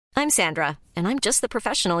I'm Sandra, and I'm just the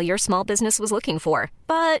professional your small business was looking for.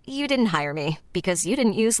 But you didn't hire me because you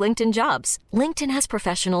didn't use LinkedIn Jobs. LinkedIn has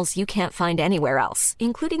professionals you can't find anywhere else,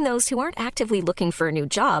 including those who aren't actively looking for a new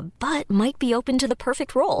job, but might be open to the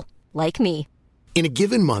perfect role, like me. In a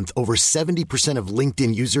given month, over 70% of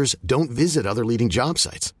LinkedIn users don't visit other leading job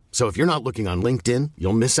sites. So if you're not looking on LinkedIn,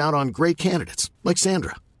 you'll miss out on great candidates like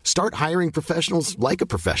Sandra. Start hiring professionals like a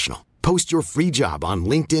professional. Post your free job on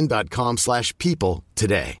linkedin.com/people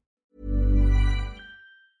today.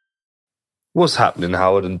 What's happening,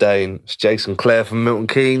 Howard and Dane? It's Jason Clare from Milton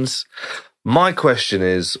Keynes. My question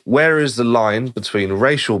is, where is the line between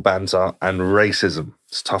racial banter and racism?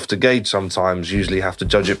 It's tough to gauge sometimes. Usually have to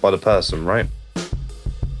judge it by the person, right?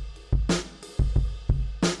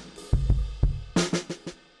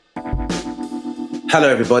 Hello,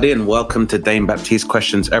 everybody, and welcome to Dane Baptiste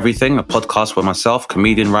Questions Everything, a podcast where myself,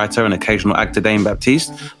 comedian, writer, and occasional actor Dane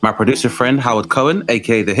Baptiste, my producer friend Howard Cohen,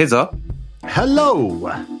 aka The Hizzer.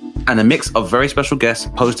 Hello. And a mix of very special guests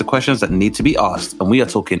pose the questions that need to be asked. And we are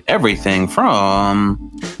talking everything from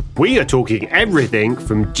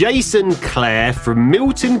Jason Clare from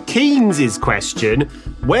Milton Keynes' question,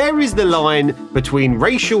 where is the line between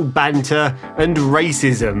racial banter and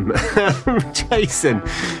racism? Jason,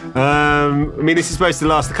 this is supposed to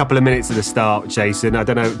last a couple of minutes at the start, Jason. I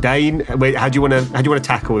don't know, Dane, how do you want to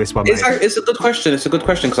tackle this one, mate? It's a good question. It's a good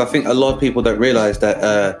question because I think a lot of people don't realise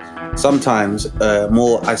that sometimes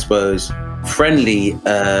more, I suppose, friendly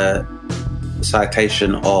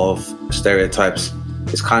citation of stereotypes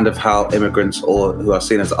is kind of how immigrants or who are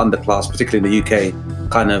seen as the underclass, particularly in the UK,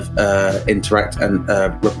 kind of interact and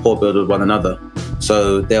rapport build with one another.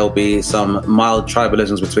 So there'll be some mild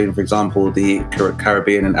tribalisms between, for example, the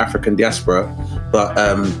Caribbean and African diaspora. But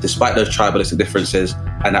despite those tribalistic differences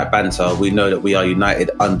and that banter, we know that we are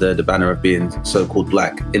united under the banner of being so-called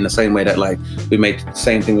black. In the same way that, like, we may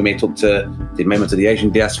talk to the members of the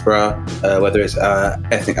Asian diaspora, whether it's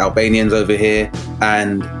ethnic Albanians over here,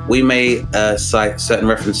 and we may cite certain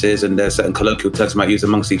references and there's certain colloquial terms we might use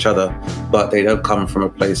amongst each other, but they don't come from a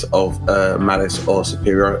place of malice or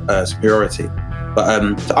superiority. But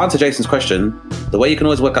to answer Jason's question, the way you can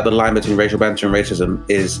always work out the line between racial banter and racism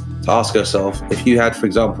is to ask yourself, if you had, for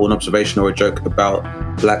example, an observation or a joke about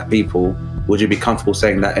black people, would you be comfortable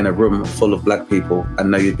saying that in a room full of black people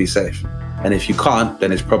and know you'd be safe? And if you can't,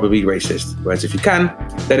 then it's probably racist. Whereas if you can,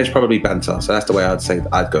 then it's probably banter. So that's the way I'd say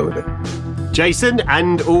I'd go with it. Jason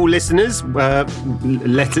and all listeners,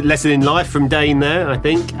 lesson in life from Dane there, I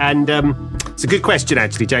think. And it's a good question,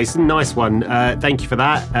 actually, Jason. Nice one. Thank you for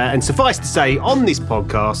that. And suffice to say, on this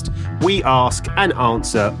podcast, we ask and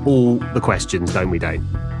answer all the questions, don't we, Dane?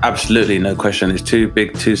 Absolutely, no question. It's too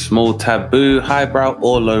big, too small, taboo, highbrow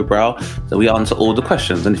or lowbrow. So we answer all the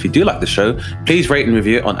questions. And if you do like the show, please rate and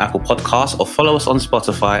review it on Apple Podcasts or follow us on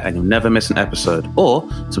Spotify and you'll never miss an episode. Or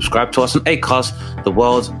subscribe to us on Acast, the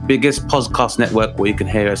world's biggest podcast network, where you can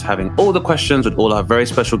hear us having all the questions with all our very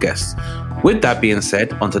special guests. With that being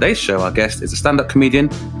said, on today's show, our guest is a stand-up comedian,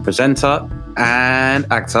 presenter, and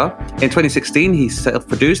actor. In 2016, he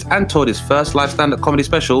self-produced and toured his first live stand-up comedy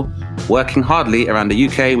special, Working Hardly, around the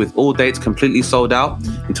UK with all dates completely sold out.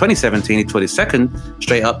 In 2017, he toured his second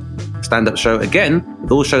straight-up stand-up show again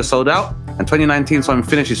with all shows sold out. And 2019 saw him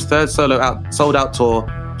finish his third sold-out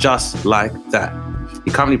tour, Just Like That.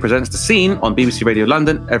 He currently presents The Scene on BBC Radio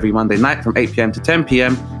London every Monday night from 8 p.m. to 10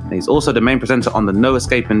 p.m. And he's also the main presenter on the No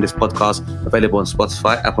Escaping This podcast, available on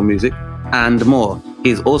Spotify, Apple Music, and more.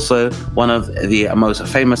 He's also one of the most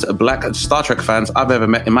famous black Star Trek fans I've ever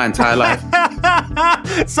met in my entire life.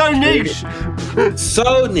 So niche.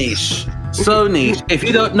 So niche. So niche. If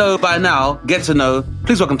you don't know by now, get to know.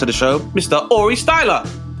 Please welcome to the show, Mr. Ori Styler.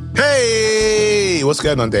 Hey! What's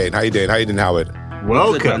going on, Dane? How you doing? How you doing, Howard?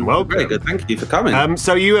 Welcome. Very good. Thank you for coming.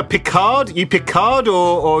 So you a Picard? You Picard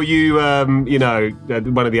or you, one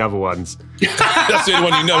of the other ones? That's the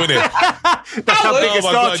only one you know, isn't it? That's how big a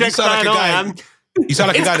Star Trek fan I am. You sound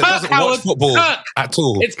like a guy that doesn't watch football at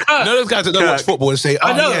all. It's Kirk. You know those guys that don't watch football and say,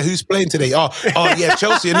 yeah, who's playing today? Oh, yeah,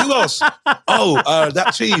 Chelsea. And who else?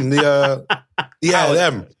 That team.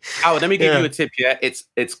 Them. Howard, let me give you a tip here.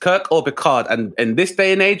 It's Kirk or Picard. And in this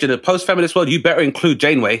day and age, in a post-feminist world, you better include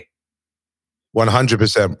Janeway.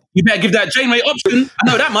 100%. You better give that Janeway option. I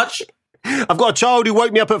know that much. I've got a child who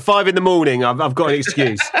woke me up at 5 a.m. I've got an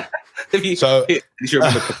excuse. You should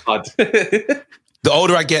remember Picard. The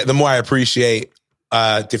older I get, the more I appreciate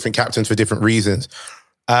different captains for different reasons.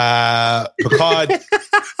 Picard,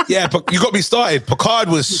 you got me started. Picard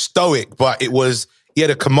was stoic, but he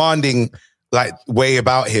had a commanding way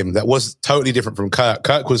about him that was totally different from Kirk.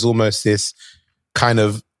 Kirk was almost this kind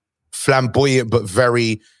of flamboyant but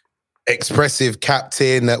very expressive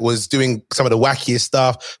captain that was doing some of the wackiest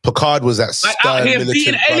stuff. Picard was that Like stern out here militant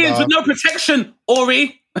beating aliens brother. with no protection,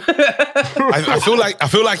 Ori. I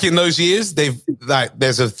feel like in those years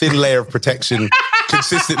there's a thin layer of protection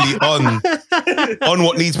consistently on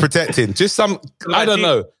what needs protecting. Just some I don't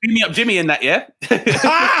know. Beam me up, Jimmy, in that, yeah.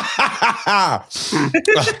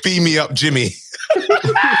 Beam me up, Jimmy.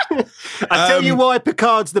 I'll tell you why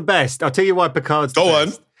Picard's the best. Go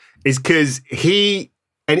on. Is because he,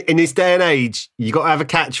 in this day and age, you got to have a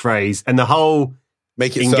catchphrase, and the whole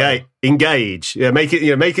Make it engage. Yeah, make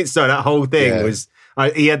it so. That whole thing was.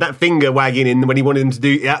 He had that finger wagging in when he wanted him to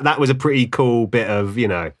do that. Was a pretty cool bit of, Do you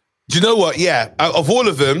know what? Yeah, of all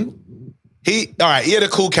of them, he had a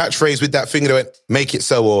cool catchphrase with that finger that went, "Make it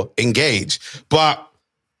so" or "engage." But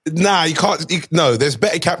nah, you can't. No, there's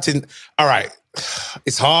better captain. All right.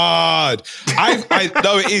 It's hard. I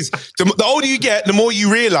know it is. The older you get, the more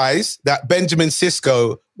you realize that Benjamin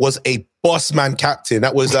Sisko was a boss man captain.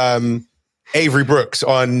 That was Avery Brooks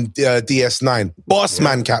on DS9. Boss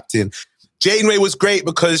man captain. Janeway was great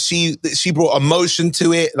because she brought emotion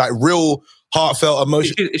to it, like real heartfelt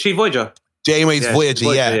emotion. Is she Voyager? Janeway's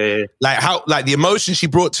Voyager, yeah. Like the emotion she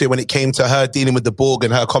brought to it when it came to her dealing with the Borg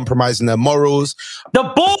and her compromising her morals. The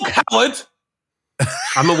Borg, Howard.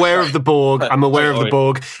 I'm aware of the Borg.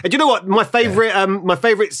 And you know what? My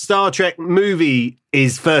favorite Star Trek movie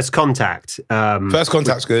is First Contact. First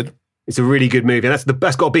Contact's good. It's a really good movie. And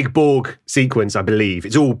that's got a big Borg sequence, I believe.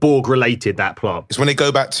 It's all Borg related, that plot. It's when they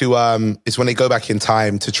go back in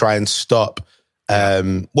time to try and stop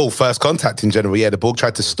First Contact in general. Yeah, the Borg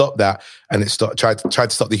tried to stop that, and tried to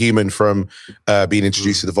stop the human from being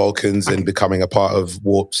introduced to the Vulcans and becoming a part of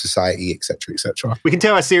warp society, etc., etc. We can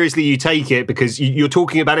tell how seriously you take it because you're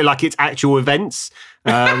talking about it like it's actual events.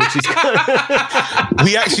 Which is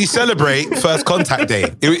we actually celebrate First Contact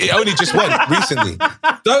Day. It only just went recently.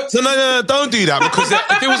 Don't do that, because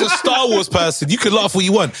if it was a Star Wars person, you could laugh all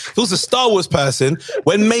you want. If it was a Star Wars person,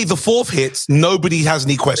 when May the 4th hits, nobody has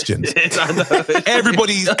any questions.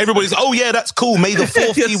 Everybody's, oh yeah, that's cool. May the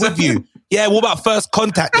 4th be with you. Yeah, what about First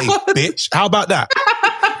Contact Day, bitch? How about that?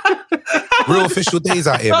 Real official days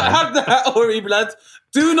out here, man. Have that, Ori, blood.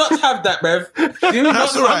 Do not have that, Rev. Do not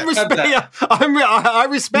have that. I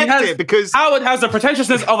respect it because Howard has the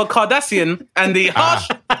pretentiousness of a Cardassian and the harsh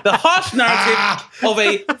narrative of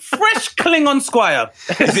a fresh Klingon squire.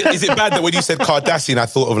 Is it bad that when you said Cardassian, I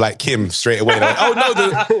thought of like Kim straight away? Like, oh no,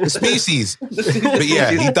 the species. But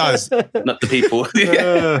yeah, he does. Not the people.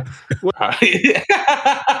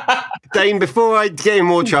 Dane, before I get in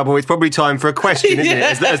more trouble, it's probably time for a question, isn't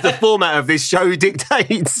it? As the format of this show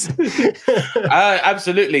dictates.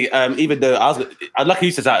 Absolutely. Even though I'd like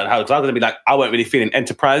you to say how, because I was going to be like, I weren't really feeling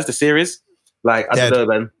Enterprise, the series. Like, I don't know,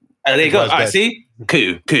 man. And there you go. All right, see?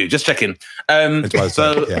 Coup. Just checking.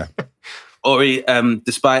 Ori,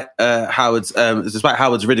 despite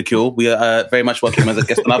Howard's ridicule, we are very much welcome as a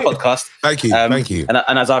guest on our podcast. Thank you.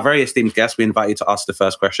 And as our very esteemed guest, we invite you to ask the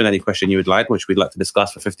first question, any question you would like, which we'd like to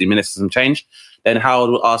discuss for 15 minutes and some change. Then Howard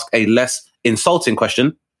will ask a less insulting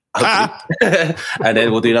question, and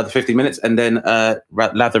then we'll do another 15 minutes, and then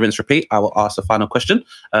lather, rinse, repeat. I will ask the final question,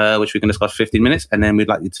 which we can discuss for 15 minutes, and then we'd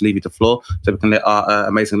like you to leave you to the floor so we can let our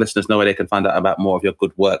amazing listeners know where they can find out about more of your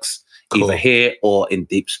good works, either here or in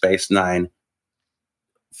Deep Space Nine,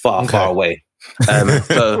 far away.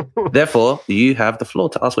 So therefore, you have the floor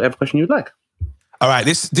to ask whatever question you'd like. All right,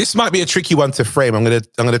 this might be a tricky one to frame. I'm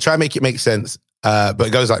gonna try and make it make sense, but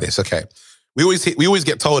it goes like this. Okay. We always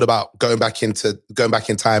get told about going back in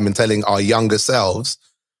time and telling our younger selves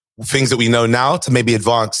things that we know now to maybe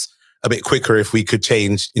advance a bit quicker if we could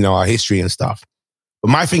change, our history and stuff.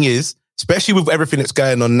 But my thing is, especially with everything that's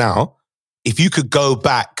going on now, if you could go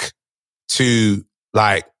back to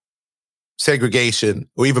like segregation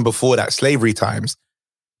or even before that, slavery times,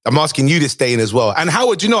 I'm asking you this, Dane, as well. And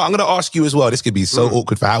Howard, I'm going to ask you as well. This could be so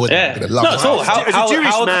awkward for Howard. Yeah. As a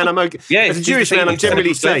Jewish man, I'm okay. Yeah, as a Jewish man, I'm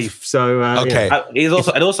generally safe. So okay, yeah. He's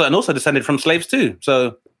also descended from slaves too.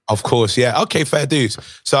 So of course, yeah. Okay, fair dues.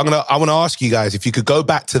 So I want to ask you guys if you could go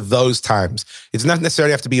back to those times. It doesn't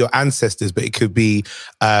necessarily have to be your ancestors, but it could be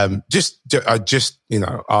just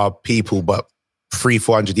our people, but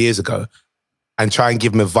 300-400 years ago, and try and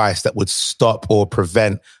give them advice that would stop or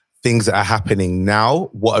prevent things that are happening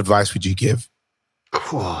now. What advice would you give?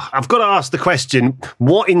 I've got to ask the question,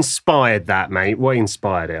 what inspired that, mate? What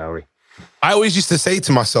inspired it, Ari? I always used to say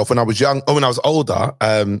to myself when I was young, or when I was older,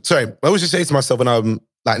 I always used to say to myself when I'm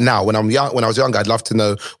like now, when I was younger, I'd love to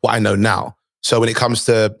know what I know now. So when it comes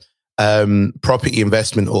to property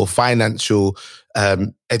investment or financial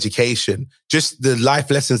education, just the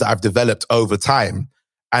life lessons that I've developed over time,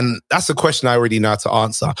 And that's a question I already know how to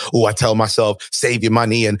answer. Or I tell myself, save your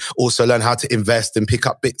money and also learn how to invest and pick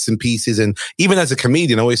up bits and pieces. And even as a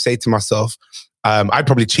comedian, I always say to myself, I'd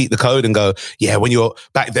probably cheat the code and go, yeah, when you're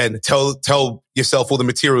back then, tell yourself all the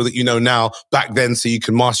material that you know now back then so you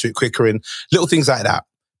can master it quicker and little things like that.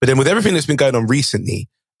 But then with everything that's been going on recently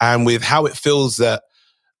and with how it feels that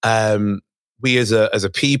we as a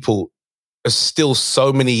people are still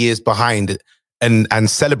so many years behind and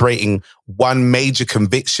celebrating one major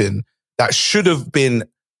conviction that should have been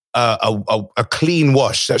a clean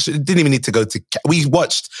wash. That didn't even need to go to... We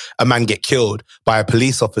watched a man get killed by a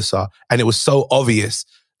police officer and it was so obvious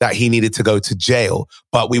that he needed to go to jail.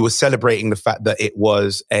 But we were celebrating the fact that it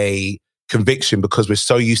was a conviction because we're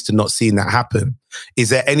so used to not seeing that happen. Is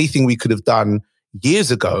there anything we could have done years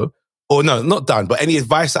ago? Or no, not done, but any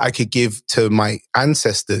advice that I could give to my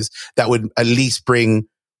ancestors that would at least bring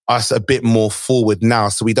us a bit more forward now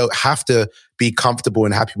so we don't have to be comfortable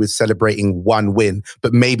and happy with celebrating one win,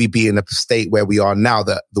 but maybe be in a state where we are now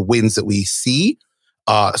that the wins that we see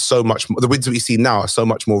are so much more, the wins that we see now are so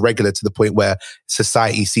much more regular to the point where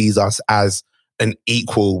society sees us as an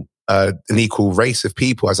equal race of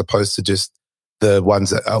people as opposed to just the ones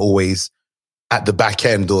that are always at the back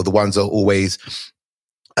end or the ones that are always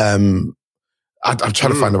I'm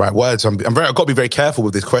trying to find the right words. I've got to be very careful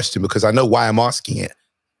with this question because I know why I'm asking it.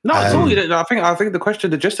 No, at all. I think the question,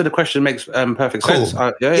 the gist of the question makes perfect sense.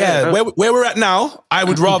 Where we're at now, I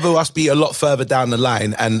would rather us be a lot further down the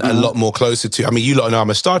line and a lot more closer to. I mean, you lot know I'm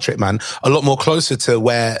a Star Trek man. A lot more closer to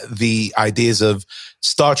where the ideas of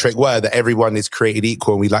Star Trek were that everyone is created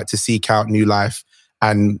equal, and we like to seek out new life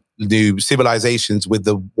and new civilizations with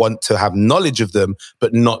the want to have knowledge of them,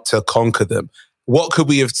 but not to conquer them. What could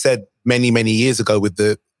we have said many, many years ago with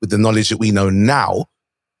the knowledge that we know now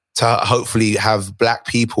to hopefully have Black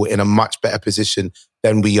people in a much better position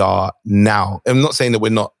than we are now? I'm not saying that we're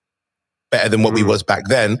not better than what we was back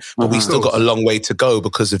then, but we still got a long way to go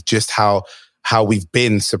because of just how we've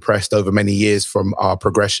been suppressed over many years from our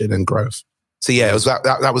progression and growth. So yeah,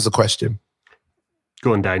 that was the question.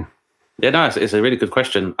 Go on, Dane. Yeah, no, it's a really good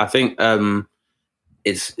question. I think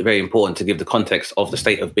it's very important to give the context of the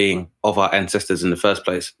state of being of our ancestors in the first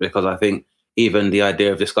place, because I think even the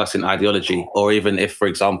idea of discussing ideology, or even if, for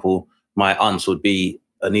example, my aunts would be,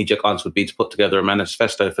 a knee-jerk aunts would be to put together a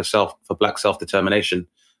manifesto for Black self-determination,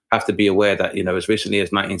 have to be aware that, as recently as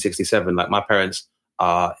 1967, like my parents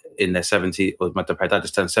are in their 70s, or my dad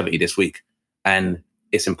just turned 70 this week. And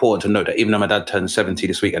it's important to note that even though my dad turned 70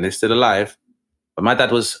 this week and is still alive, when my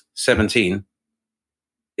dad was 17,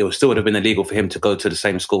 it still would have been illegal for him to go to the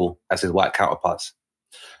same school as his white counterparts.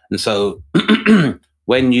 And so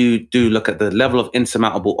when you do look at the level of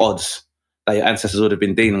insurmountable odds that your ancestors would have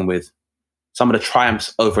been dealing with, some of the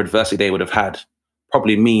triumphs over adversity they would have had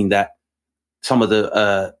probably mean that some of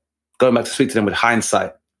the, going back to speak to them with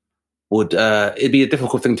hindsight, would it'd be a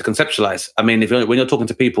difficult thing to conceptualize. I mean, when you're talking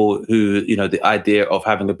to people who, the idea of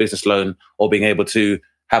having a business loan or being able to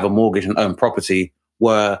have a mortgage and own property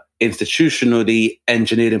were institutionally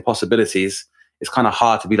engineered impossibilities, it's kind of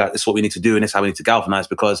hard to be like, this is what we need to do and this is how we need to galvanize.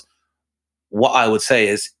 Because what I would say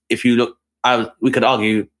is, if you look, we could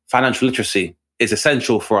argue financial literacy is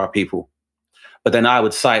essential for our people. But then I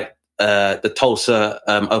would cite the Tulsa,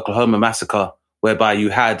 Oklahoma massacre, whereby you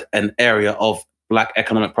had an area of Black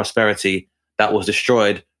economic prosperity that was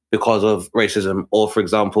destroyed because of racism. Or, for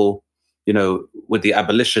example, with the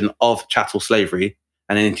abolition of chattel slavery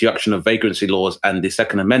and an introduction of vagrancy laws and the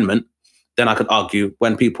Second Amendment, then I could argue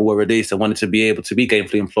when people were released and wanted to be able to be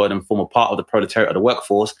gainfully employed and form a part of the proletariat of the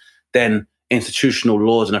workforce, then institutional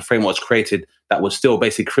laws and a framework was created that would still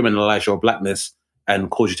basically criminalize your Blackness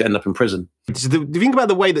and cause you to end up in prison. Do you think about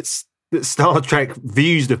the way that Star Trek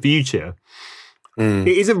views the future? It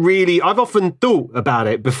is I've often thought about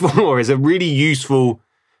it before as a really useful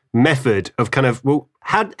method of kind of, well,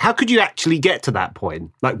 how could you actually get to that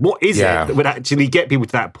point? Like, what is it that would actually get people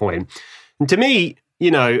to that point? And to me,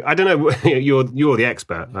 I don't know, you're the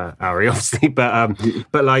expert, Ari, obviously,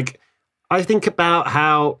 but like, I think about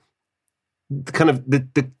how the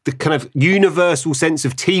kind of universal sense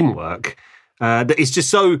of teamwork that is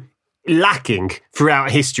just so lacking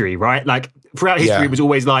throughout history, right? Like, throughout history, it was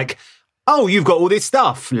always like, oh, you've got all this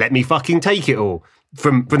stuff, let me fucking take it all.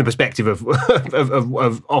 From the perspective of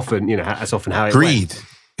often, that's often how it greed. Went.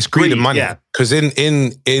 It's greed and money. Because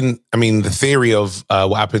the theory of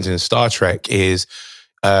what happens in Star Trek is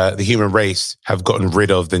the human race have gotten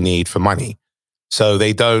rid of the need for money. So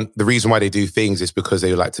the reason why they do things is because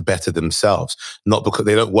they like to better themselves, not because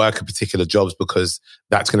they don't work at particular jobs because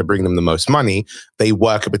that's going to bring them the most money. They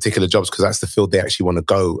work at particular jobs because that's the field they actually want to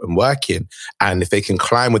go and work in. And if they can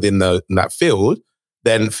climb within that field,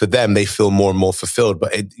 then for them, they feel more and more fulfilled.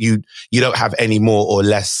 But you don't have any more or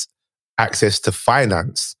less access to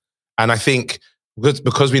finance. And I think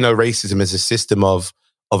because we know racism is a system of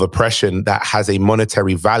oppression that has a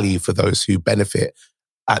monetary value for those who benefit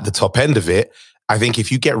at the top end of it, I think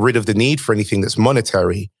if you get rid of the need for anything that's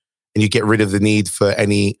monetary, and you get rid of the need for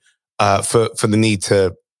any for the need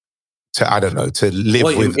to I don't know, to live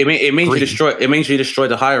with. It means you destroy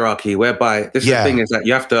the hierarchy. Whereby this is the thing is that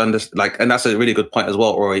you have to understand, like, and that's a really good point as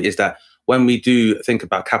well, Rory. Is that when we do think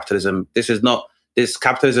about capitalism, this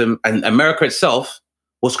capitalism, and America itself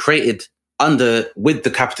was created with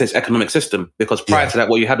the capitalist economic system, because prior to that,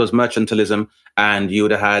 what you had was mercantilism, and you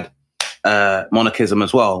would have had monarchism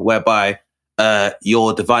as well, whereby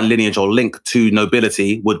your divine lineage or link to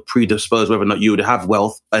nobility would predispose whether or not you would have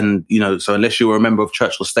wealth. And, so unless you were a member of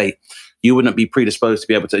church or state, you wouldn't be predisposed to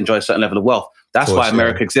be able to enjoy a certain level of wealth. That's why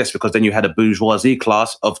America exists, because then you had a bourgeoisie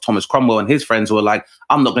class of Thomas Cromwell and his friends who were like,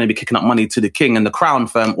 I'm not going to be kicking up money to the king and the crown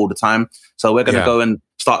firm all the time. So we're going to go and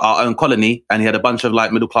start our own colony. And he had a bunch of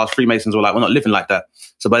like middle-class Freemasons who were like, we're not living like that.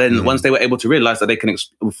 So but then once they were able to realize that they can,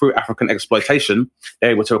 through African exploitation,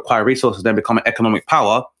 they're able to acquire resources, then become an economic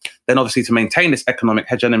power. Then obviously to maintain this economic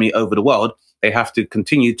hegemony over the world, they have to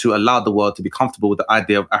continue to allow the world to be comfortable with the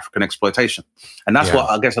idea of African exploitation. And that's what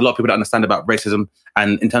I guess a lot of people don't understand about racism,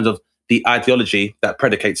 and in terms of the ideology that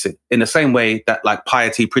predicates it. In the same way that like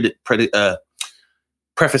piety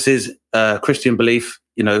prefaces Christian belief,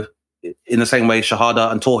 in the same way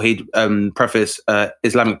Shahada and Tawheed preface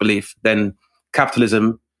Islamic belief, then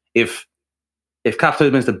capitalism, if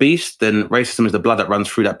capitalism is the beast, then racism is the blood that runs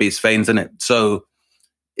through that beast's veins, isn't it? So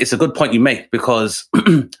it's a good point you make, because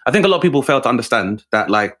I think a lot of people fail to understand that,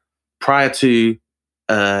 like, prior to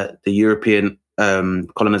the European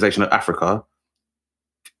colonization of Africa,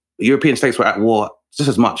 European states were at war just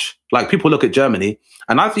as much. Like, people look at Germany,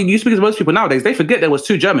 and I think you speak to most people nowadays, they forget there was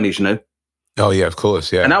two Germanys, Oh yeah, of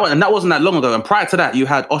course, yeah. And that wasn't that long ago. And prior to that, you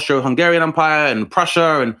had Austro-Hungarian Empire and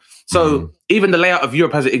Prussia, and so even the layout of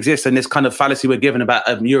Europe as it exists, and this kind of fallacy we're given about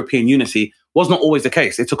European unity, was not always the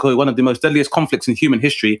case. It took one of the most deadliest conflicts in human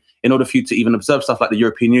history in order for you to even observe stuff like the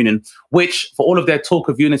European Union, which, for all of their talk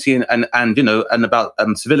of unity and about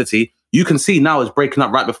civility, you can see now is breaking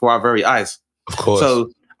up right before our very eyes. Of course.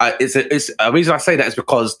 So it's a reason I say that is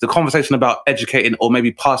because the conversation about educating or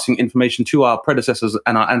maybe passing information to our predecessors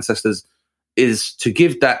and our ancestors is to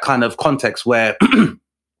give that kind of context where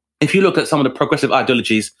if you look at some of the progressive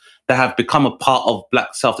ideologies that have become a part of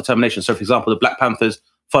Black self-determination, so for example, the Black Panthers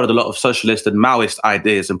followed a lot of socialist and Maoist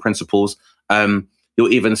ideas and principles.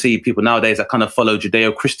 You'll even see people nowadays that kind of follow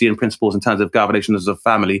Judeo-Christian principles in terms of galvanization as a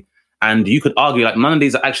family. And you could argue like none of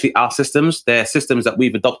these are actually our systems. They're systems that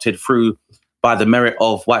we've adopted by the merit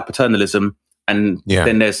of white paternalism. And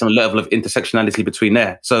then there's some level of intersectionality between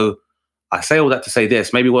there. So I say all that to say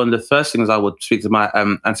this. Maybe one of the first things I would speak to my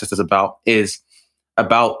ancestors about is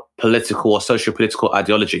about political or socio-political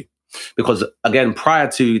ideology. Because again, prior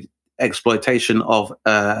to exploitation of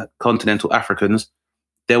continental Africans,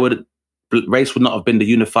 race would not have been the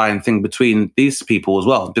unifying thing between these people as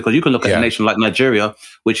well. Because you can look at a nation like Nigeria,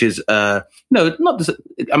 which is,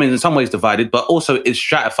 in some ways divided, but also is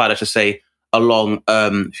stratified, I should say, along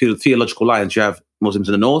theological lines. You have Muslims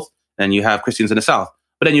in the north, and you have Christians in the south.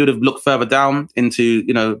 But then you would have looked further down into,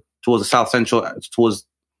 towards the South Central, towards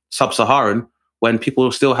Sub-Saharan, when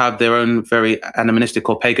people still have their own very animistic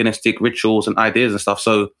or paganistic rituals and ideas and stuff.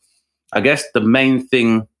 So I guess the main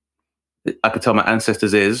thing I could tell my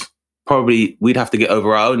ancestors is probably we'd have to get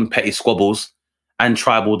over our own petty squabbles and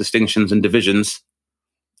tribal distinctions and divisions,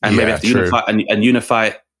 and maybe have to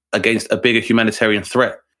unify against a bigger humanitarian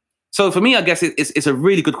threat. So for me, I guess it's a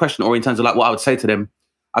really good question, or in terms of like what I would say to them.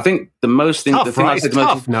 I think the most thing, tough, right? It's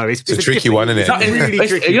tough. No, it's a tricky one, isn't it? Really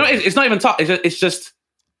tricky. It's not even tough. It's just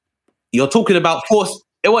you're talking about force.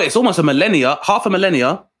 It's almost half a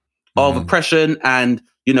millennia of oppression and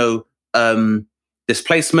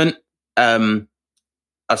displacement. I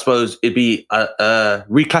suppose it'd be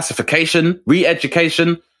reclassification,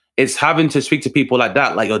 re-education. It's having to speak to people like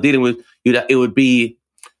that, like you're dealing with.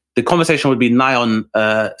 The conversation would be nigh on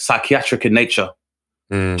psychiatric in nature.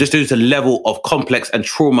 Just due to the level of complex and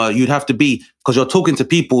trauma you'd have to be, because you're talking to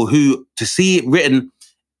people who, to see it written,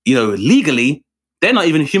 legally, they're not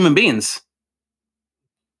even human beings.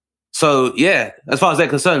 So yeah, as far as they're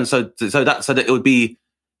concerned, so that it would be,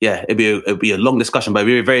 it'd be a long discussion, but it'd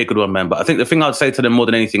be a very good one, man. But I think the thing I'd say to them more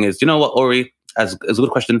than anything is, you know what, Ori, as a good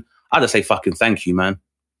question, I'd just say fucking thank you, man.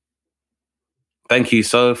 Thank you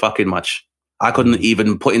so fucking much. I couldn't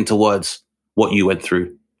even put into words what you went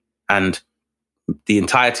through, and the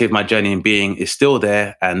entirety of my journey in being is still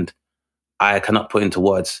there, and I cannot put into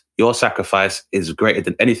words. Your sacrifice is greater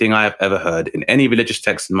than anything I have ever heard in any religious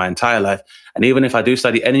text in my entire life. And even if I do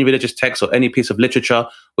study any religious text or any piece of literature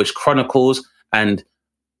which chronicles and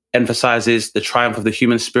emphasizes the triumph of the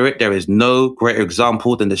human spirit, there is no greater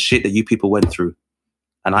example than the shit that you people went through.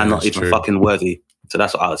 And I'm not even fucking worthy. So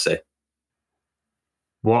that's what I would say.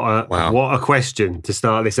 What a question to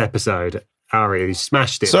start this episode. Ari, you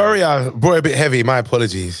smashed it. Sorry, I brought it a bit heavy. My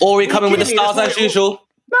apologies. Ori coming with the stars as usual.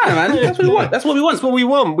 No, man, that's what we want. That's what we want. That's what we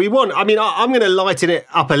want. We want. I mean, I'm going to lighten it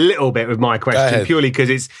up a little bit with my question, purely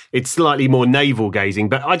because it's slightly more navel gazing.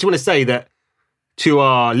 But I just want to say that to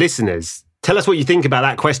our listeners, tell us what you think about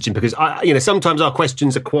that question, because sometimes our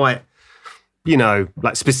questions are quite,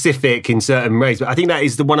 like specific in certain ways. But I think that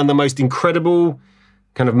is one of the most incredible,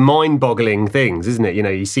 kind of mind-boggling things, isn't it?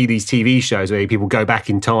 You see these TV shows where people go back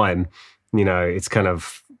in time. It's kind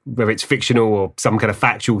of, whether it's fictional or some kind of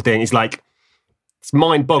factual thing, it's like, it's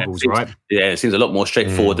mind boggles, right? Yeah, it seems a lot more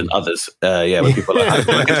straightforward than others. When people are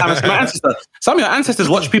like, some of your ancestors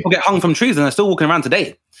watch people get hung from trees and they're still walking around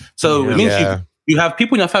today. So it means you have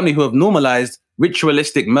people in your family who have normalized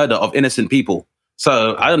ritualistic murder of innocent people.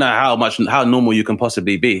 So I don't know how normal you can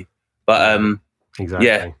possibly be. But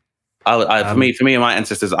exactly. For me and my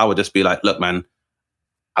ancestors, I would just be like, look, man,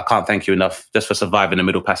 I can't thank you enough just for surviving the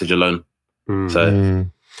Middle Passage alone.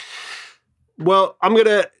 Well, I'm going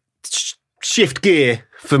to shift gear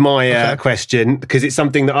for my question, because it's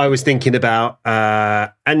something that I was thinking about.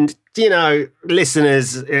 And,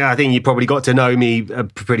 listeners, I think you probably got to know me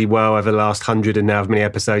pretty well over the last 100 and now many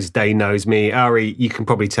episodes. Dane knows me. Ari, you can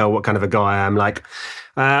probably tell what kind of a guy I am. Like,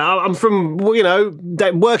 I'm from,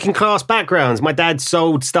 working class backgrounds. My dad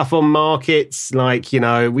sold stuff on markets. Like,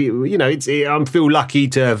 I feel lucky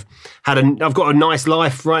to have I've got a nice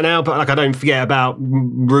life right now, but like, I don't forget about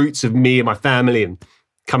roots of me and my family and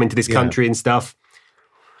coming to this country and stuff.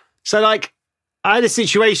 So like, I had a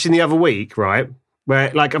situation the other week, right,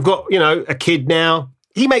 where like I've got, a kid now.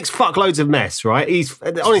 He makes fuckloads of mess, right?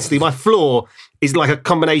 Honestly, my floor is like a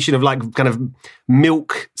combination of like kind of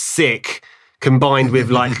milk sick combined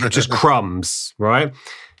with like just crumbs, right?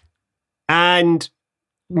 And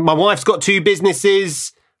my wife's got 2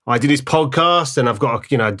 businesses. I do this podcast and I've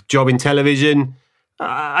got a job in television.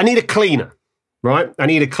 I need a cleaner, right? I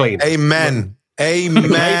need a cleaner. Amen.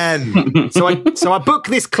 Amen. So I book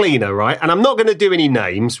this cleaner, right? And I'm not going to do any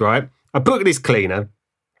names, right? I book this cleaner.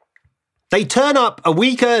 They turn up a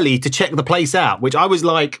week early to check the place out, which I was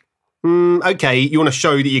like, okay, you want to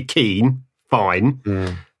show that you're keen? Fine.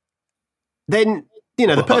 Then,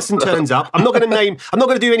 the person turns up. I'm not going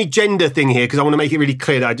to do any gender thing here because I want to make it really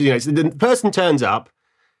clear that the person turns up.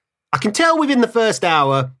 I can tell within the first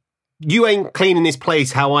hour, you ain't cleaning this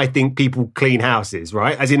place how I think people clean houses,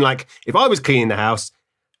 right? As in, like, if I was cleaning the house,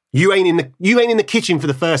 you ain't in the kitchen for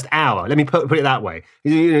the first hour. Let me put it that way.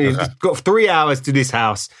 You've got 3 hours to this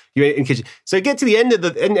house. You ain't in the kitchen. So get to the end of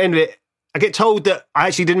it. I get told that I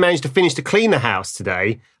actually didn't manage to finish to clean the house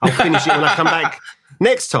today. I'll finish it when I come back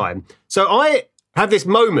next time. So I have this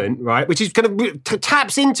moment, right, which is kind of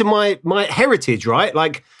taps into my heritage, right?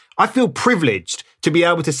 Like, I feel privileged to be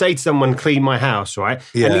able to say to someone, clean my house, right?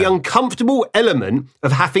 Yeah. And the uncomfortable element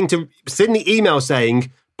of having to send the email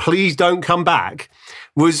saying, please don't come back,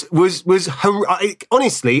 was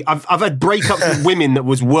honestly, I've had breakups with women that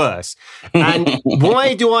was worse. And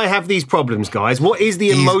why do I have these problems, guys? What is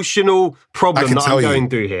the emotional problem that I'm going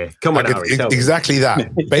through here? Come on, Ari, exactly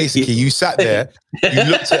that. Basically, you sat there, you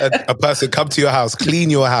looked at a person come to your house,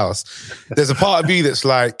 clean your house. There's a part of you that's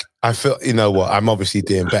like, I feel, I'm obviously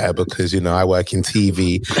doing better because, I work in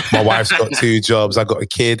TV. My wife's got 2 jobs. I got a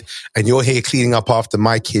kid, and you're here cleaning up after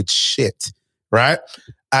my kid's shit, right?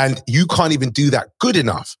 And you can't even do that good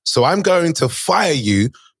enough. So I'm going to fire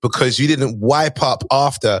you because you didn't wipe up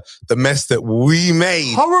after the mess that we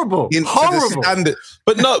made. Horrible.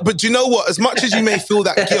 But you know what? As much as you may feel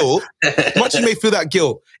that guilt,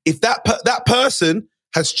 if that person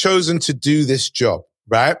has chosen to do this job,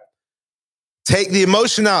 right? Take the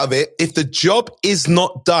emotion out of it. If the job is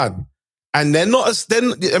not done and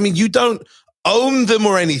you don't own them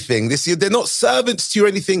or anything. They're not servants to you or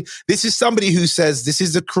anything. This is somebody who says, this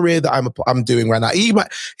is a career that I'm doing right now.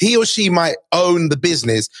 He or she might own the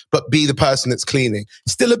business, but be the person that's cleaning.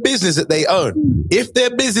 Still a business that they own. If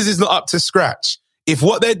their business is not up to scratch, if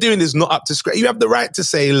what they're doing is not up to scratch, you have the right to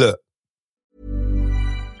say, look.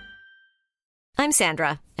 I'm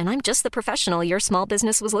Sandra, and I'm just the professional your small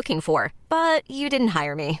business was looking for. But you didn't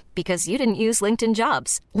hire me because you didn't use LinkedIn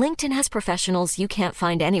Jobs. LinkedIn has professionals you can't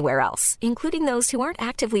find anywhere else, including those who aren't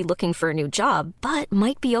actively looking for a new job, but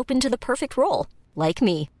might be open to the perfect role, like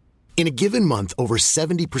me. In a given month, over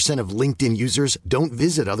 70% of LinkedIn users don't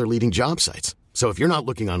visit other leading job sites. So if you're not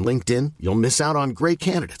looking on LinkedIn, you'll miss out on great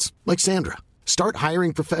candidates like Sandra. Start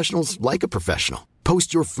hiring professionals like a professional.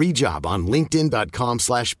 Post your free job on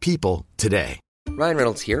linkedin.com/people today. Ryan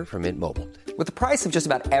Reynolds here from Mint Mobile. With the price of just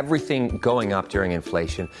about everything going up during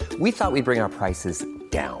inflation, we thought we'd bring our prices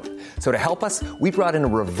down. So to help us, we brought in a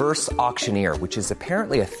reverse auctioneer, which is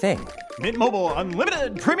apparently a thing. Mint Mobile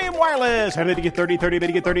Unlimited Premium Wireless. How to get 30, 30, bit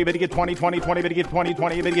to get 30, bit to get 20, 20, 20, bit to get 20,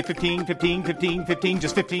 20, bit to get 15, 15, 15, 15,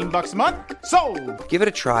 just $15 a month? Sold! Give it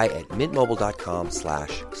a try at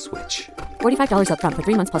mintmobile.com/switch. $45 up front for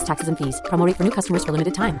 3 months plus taxes and fees. Promo rate for new customers for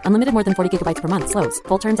limited time. Unlimited more than 40 gigabytes per month. Slows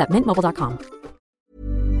full terms at mintmobile.com.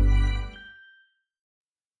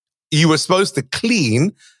 You were supposed to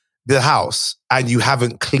clean the house and you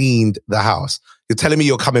haven't cleaned the house. You're telling me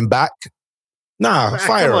you're coming back? Nah,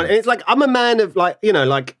 fire come on. It's like, I'm a man of like, you know,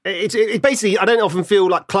 like it's basically, I don't often feel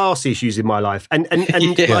like class issues in my life. And like,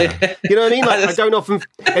 you know what I mean? Like I don't often,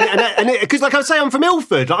 because like I say, I'm from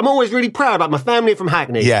Ilford. Like, I'm always really proud. Like my family are from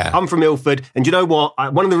Hackney. Yeah. I'm from Ilford. And you know what?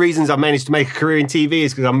 One of the reasons I've managed to make a career in TV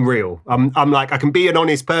is because I'm real. I'm like, I can be an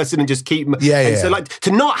honest person and just keep. So like to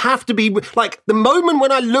not have to be like the moment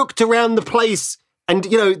when I looked around the place and,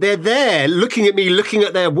 you know, they're there looking at me, looking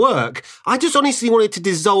at their work, I just honestly wanted to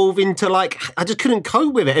dissolve into like, I just couldn't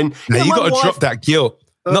cope with it. And you got to drop that guilt.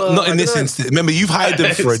 Not in this instance. Remember, you've hired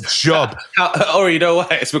them for a job. Or you know what?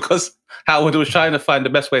 It's because Howard was trying to find the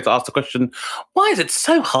best way to ask the question, why is it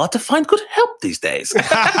so hard to find good help these days?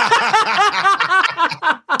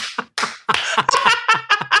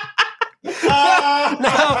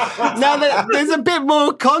 Now there's a bit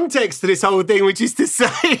more context to this whole thing, which is to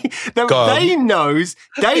say that Dane knows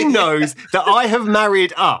that I have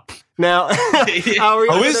married up. Now, Ari,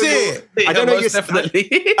 is it? I don't know. Most definitely.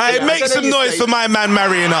 Hey, make some noise for my man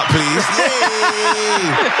marrying up, please.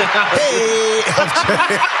 Hey.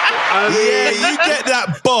 Yeah, you get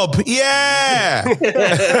that, Bob. Yeah.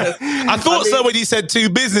 I thought so when you said 2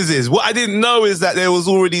 businesses. What I didn't know is that there was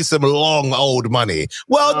already some long old money.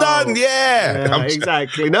 Well done. Yeah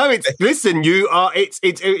exactly. No, listen, it's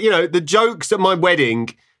you know, the jokes at my wedding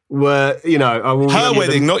were, you know, her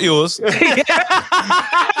wedding, not yours.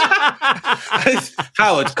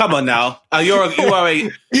 Howard, come on now. You are a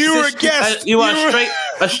guest. You are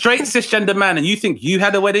a straight cisgender man, and you think you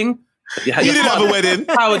had a wedding? You didn't have a wedding.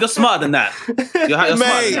 Howard, you're smarter than that. You're smarter than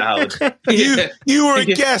that, Howard. You were a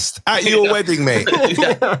guest at your wedding, mate.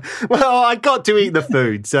 Well, I got to eat the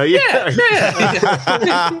food, so yeah. And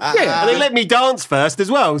they let me dance first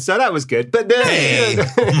as well, so that was good. But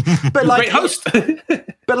but like, great host.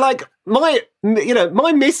 But like my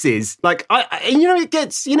missus, like it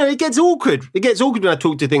gets awkward. It gets awkward when I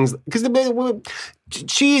talk to things because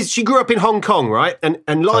she grew up in Hong Kong, right?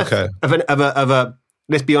 And life of a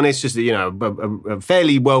let's be honest, just a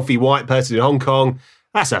fairly wealthy white person in Hong Kong.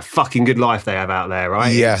 That's a fucking good life they have out there,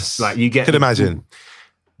 right? Yes, like you get. Could imagine.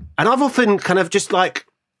 And I've often kind of just like,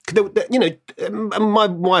 you know, my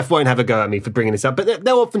wife won't have a go at me for bringing this up, but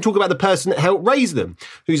they'll often talk about the person that helped raise them,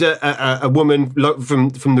 who's a woman from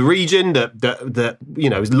the region that you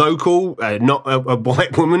know is local, not a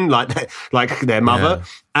white woman like their mother.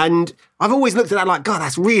 Yeah. And I've always looked at that like, God, I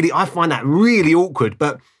find that really awkward,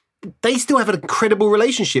 but they still have an incredible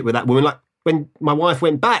relationship with that woman. Like when my wife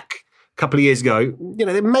went back a couple of years ago, you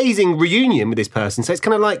know, the amazing reunion with this person. So it's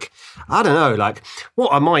kind of like, I don't know, like,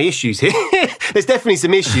 what are my issues here? There's definitely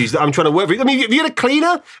some issues that I'm trying to work with. I mean, have you had a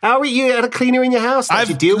cleaner? Howie, you had a cleaner in your house? Did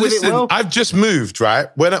you deal with it well? I've just moved, right?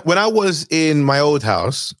 When I was in my old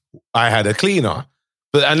house, I had a cleaner.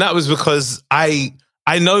 And that was because I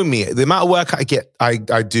know me. The amount of work I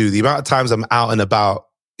do, the amount of times I'm out and about,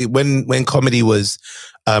 when comedy was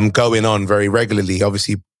going on very regularly,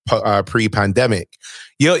 obviously pre-pandemic,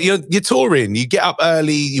 you're touring. You get up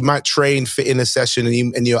early, you might train, fit in a session,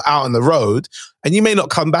 and you're out on the road, and you may not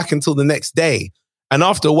come back until the next day. And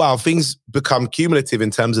after a while, things become cumulative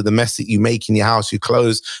in terms of the mess that you make in your house, your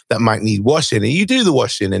clothes that might need washing. And you do the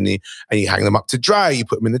washing and you hang them up to dry, you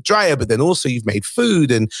put them in the dryer, but then also you've made food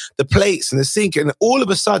and the plates and the sink. And all of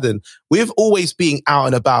a sudden, with always being out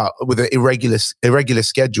and about with an irregular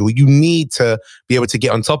schedule, you need to be able to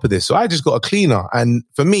get on top of this. So I just got a cleaner. And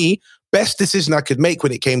for me, best decision I could make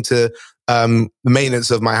when it came to the maintenance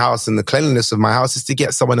of my house and the cleanliness of my house is to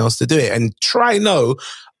get someone else to do it. And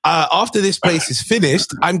after this place is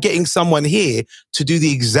finished, I'm getting someone here to do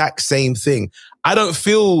the exact same thing. I don't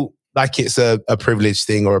feel like it's a privileged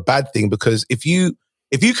thing or a bad thing, because if you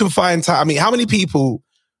can find time, I mean, how many people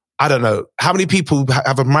I don't know, how many people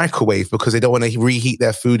have a microwave because they don't want to reheat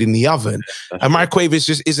their food in the oven? A microwave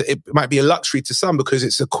it might be a luxury to some because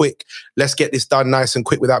it's a quick, let's get this done nice and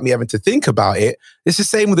quick without me having to think about it. It's the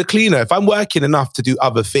same with a cleaner. If I'm working enough to do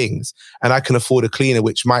other things and I can afford a cleaner,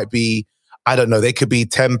 which might be, I don't know, they could be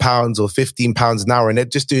 £10 or £15 an hour and they're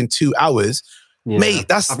just doing 2 hours. Yeah.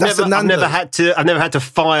 Mate, I've never had to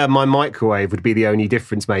fire my microwave. Would be the only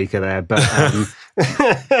difference maker there, but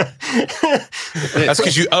that's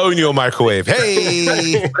because you own your microwave.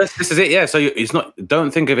 Hey, this is it. Yeah, so it's not. Don't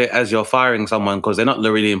think of it as you're firing someone because they're not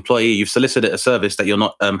really an employee. You've solicited a service that you're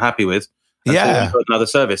not happy with. Yeah, another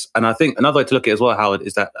service. And I think another way to look at it as well, Howard,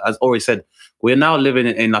 is that, as already said, we're now living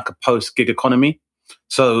in like a post-gig economy.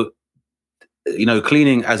 So,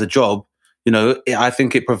 cleaning as a job. I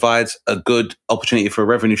think it provides a good opportunity for a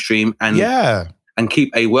revenue stream and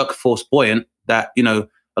keep a workforce buoyant that, a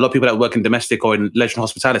lot of people that work in domestic or in leisure and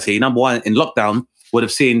hospitality, number one, in lockdown, would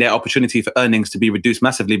have seen their opportunity for earnings to be reduced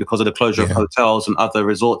massively because of the closure of hotels and other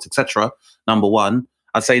resorts, etc. Number one.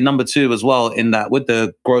 I'd say number two as well, in that with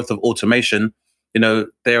the growth of automation, there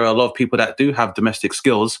are a lot of people that do have domestic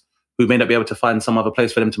skills who may not be able to find some other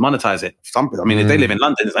place for them to monetize it. If they live in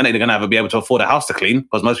London, they're not going to be able to afford a house to clean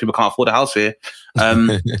because most people can't afford a house here.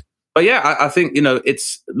 But yeah, I think,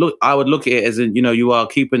 I would look at it as you are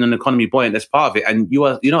keeping an economy buoyant as part of it. And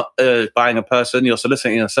you're not buying a person, you're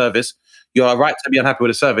soliciting a service. You are right to be unhappy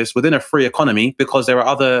with a service within a free economy because there are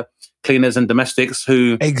other cleaners and domestics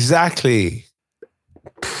who... Exactly.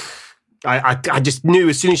 I just knew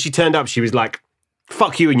as soon as she turned up, she was like,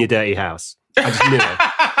 fuck you and your dirty house. I just knew it.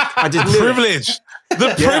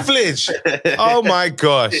 The privilege. Oh my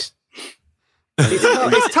gosh.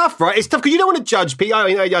 It's tough, right? It's tough because you don't want to judge people.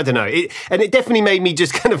 I don't know. And it definitely made me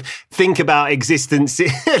just kind of think about existence a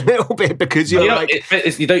little bit because you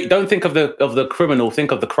don't think of the criminal,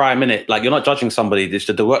 think of the crime in it. Like, you're not judging somebody. It's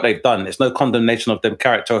just the work they've done. It's no condemnation of their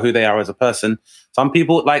character or who they are as a person. Some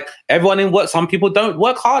people, like everyone in work, some people don't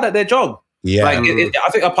work hard at their job. Yeah,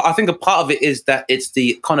 I think a part of it is that it's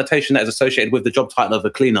the connotation that is associated with the job title of a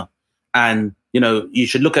cleaner, and you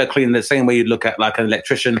should look at a cleaner the same way you look at like an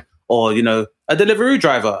electrician or a delivery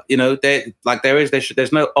driver.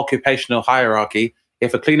 There's no occupational hierarchy.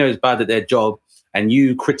 If a cleaner is bad at their job and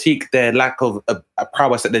you critique their lack of a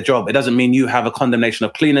prowess at their job, it doesn't mean you have a condemnation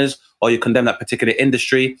of cleaners or you condemn that particular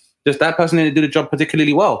industry. Just that person didn't do the job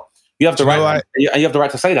particularly well. You have the right, you have the right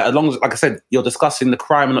to say that, as long as, like I said, you're discussing the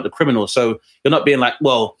crime and not the criminal. So you're not being like,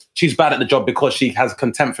 well, she's bad at the job because she has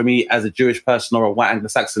contempt for me as a Jewish person or a white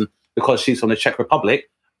Anglo-Saxon because she's from the Czech Republic.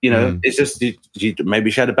 It's just maybe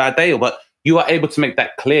she had a bad day, but you are able to make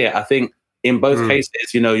that clear. I think in both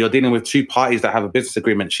cases, you're dealing with two parties that have a business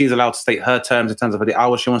agreement. She's allowed to state her terms in terms of the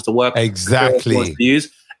hours she wants to work, exactly, she wants to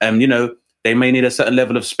use. They may need a certain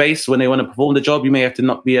level of space when they want to perform the job. You may have to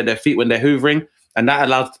not be at their feet when they're hoovering. And that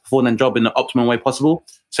allows them to perform their job in the optimum way possible.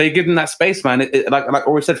 So you give them that space, man. Like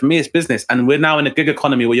always said, for me, it's business. And we're now in a gig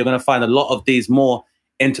economy where you're going to find a lot of these more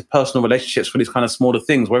interpersonal relationships for these kind of smaller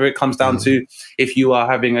things, whether it comes down to if you are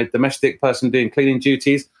having a domestic person doing cleaning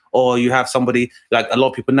duties, or you have somebody, like a lot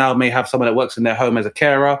of people now may have someone that works in their home as a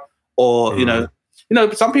carer, or,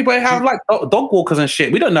 some people have like dog walkers and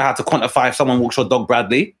shit. We don't know how to quantify if someone walks your dog,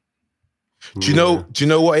 Bradley. Do you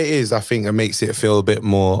know what it is? I think it makes it feel a bit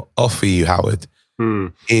more off for you, Howard.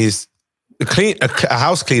 Is a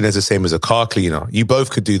house cleaner is the same as a car cleaner. You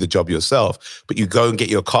both could do the job yourself, but you go and get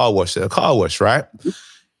your car washed at a car wash, right?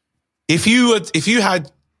 If you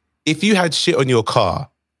had shit on your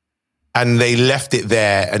car and they left it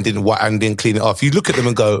there and didn't clean it off, you look at them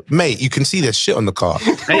and go, mate, you can see there's shit on the car.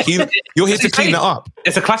 You're here to clean it up.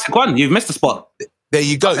 It's a classic one. You've missed the spot. There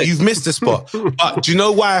you go. You've missed the spot. But do you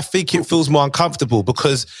know why I think it feels more uncomfortable?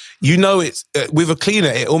 Because it's with a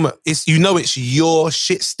cleaner, it's your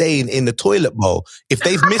shit stain in the toilet bowl. If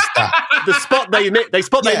they've missed that, the spot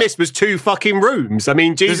they missed was 2 fucking rooms. I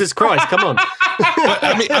mean, Jesus Christ, come on. But,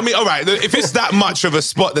 I mean, all right. If it's that much of a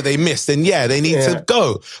spot that they missed, then they need to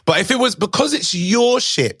go. But if it was because it's your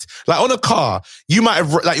shit, like on a car, you might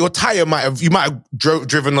have like your tire you might have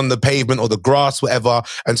driven on the pavement or the grass, whatever,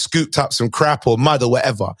 and scooped up some crap or mud or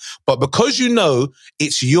whatever. But because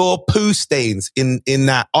it's your poo stains in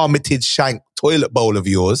that Armitage Shank toilet bowl of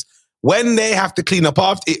yours, when they have to clean up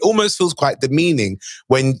after, it almost feels quite demeaning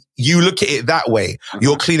when you look at it that way.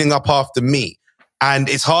 You're cleaning up after me. And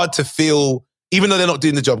it's hard to feel, even though they're not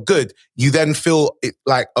doing the job good, you then feel it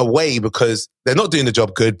like away because they're not doing the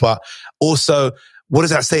job good, but also what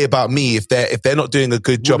does that say about me if they're not doing a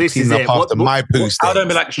good job cleaning up after my poo stains? I don't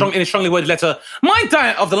be like in a strongly worded letter. My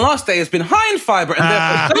diet of the last day has been high in fibre, and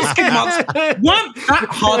therefore those skid marks weren't that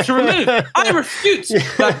hard to remove. I refute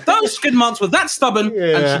that those skid marks were that stubborn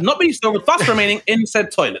and should not be stored, thus remaining in said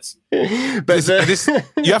toilets. But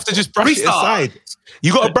you have to just brush it aside.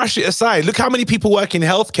 You got to brush it aside. Look how many people work in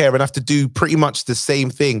healthcare and have to do pretty much the same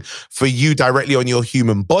thing for you directly on your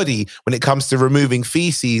human body when it comes to removing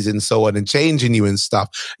feces and so on and changing you and stuff.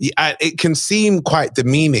 It can seem quite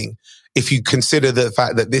demeaning if you consider the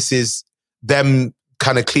fact that this is them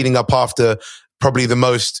kind of cleaning up after probably the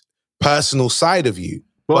most personal side of you.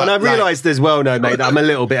 Well, and I realised as well, mate, that I'm a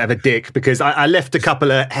little bit of a dick because I left a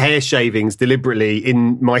couple of hair shavings deliberately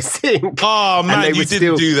in my sink. Oh, man, you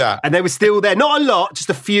didn't do that. And they were still there. Not a lot, just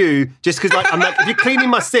a few. Just because, I'm like, if you're cleaning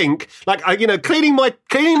my sink, cleaning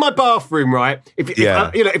my bathroom, right? If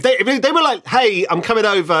they were like, hey, I'm coming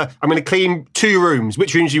over, I'm going to clean 2 rooms.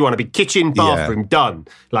 Which rooms do you want to be? Kitchen, bathroom, done.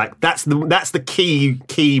 Like, that's the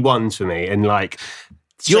key ones for me. And like...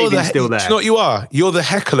 You're still there. You know what you are? You're the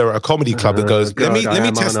heckler at a comedy club that goes, let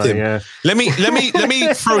me test him. Yeah. Let me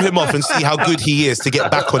throw him off and see how good he is to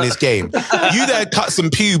get back on his game. You there cut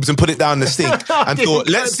some pubes and put it down the sink and thought,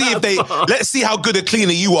 let's see how good a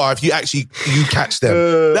cleaner you are if you catch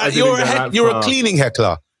them. You're a cleaning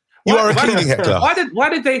heckler. You are a cleaning heckler. Why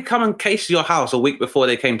did they come and case your house a week before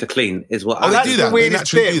they came to clean? Is what they do that. The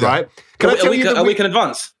weirdest bit, right? A week in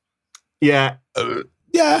advance. Yeah.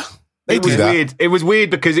 Yeah. It was weird. It was weird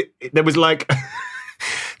because there was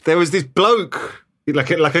there was this bloke, like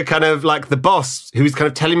a kind of like the boss, who was kind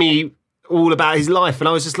of telling me all about his life, and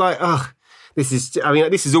I was just like, this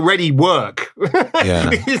is already work. Yeah.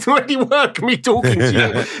 It's already work, me talking to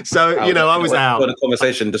you. So, I was out. A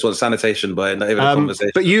conversation, just want sanitation, but not even a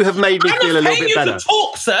conversation. But you have made me feel a little bit better. To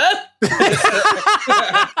talk, sir.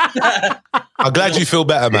 I'm glad you feel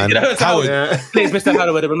better, man. Howard. Please, Mr.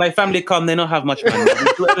 Howard, when my family come, they don't have much money.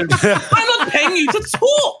 I'm not paying you to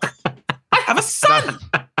talk. I have a son.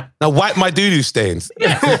 Now wipe my doo-doo stains.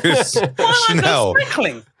 Chanel.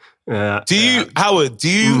 Howard,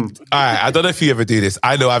 all right, I don't know if you ever do this.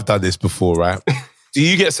 I know I've done this before, right? Do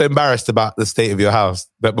you get so embarrassed about the state of your house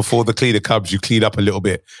that before the cleaner comes, you clean up a little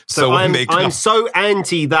bit? So when they come... I'm so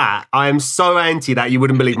anti that. I am so anti that you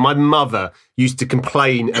wouldn't believe. My mother used to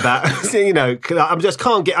complain about, I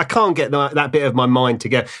can't get that bit of my mind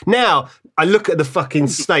together. Now, I look at the fucking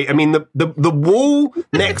state. I mean, the wall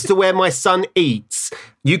next to where my son eats,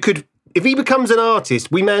 you could... If he becomes an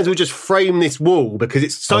artist, we may as well just frame this wall because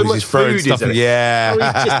it's so much food, isn't it? Yeah.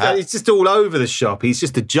 It's just all over the shop. He's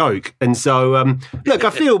just a joke. And so, look, I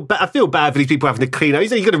feel bad for these people having to clean up. You're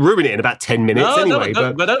going to ruin it in about 10 minutes anyway.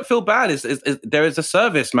 But don't feel bad. There is a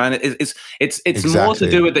service, man. It's exactly. more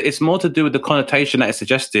to do with it's more to do with the connotation that is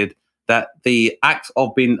suggested that the act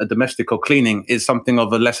of being a domestic or cleaning is something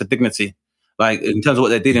of a lesser dignity. Like in terms of what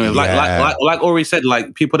they're dealing with, like Ori said,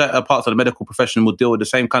 like people that are parts of the medical profession will deal with the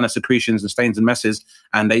same kind of secretions and stains and messes,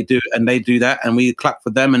 and they do that, and we clap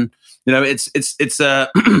for them. And it's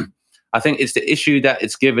I think it's the issue that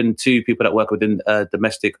it's given to people that work within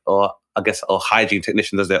domestic or hygiene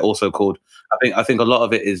technicians, as they're also called. I think a lot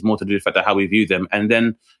of it is more to do with the fact of how we view them, and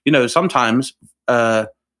then sometimes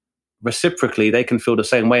reciprocally they can feel the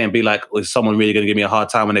same way and be like, is someone really going to give me a hard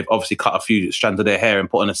time when they've obviously cut a few strands of their hair and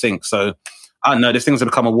put on a sink? So. I don't know, these things have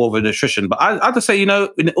become a war of attrition. But I have to say, in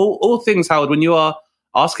all things, Howard, when you are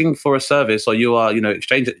asking for a service or you are,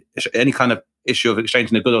 exchanging any kind of issue of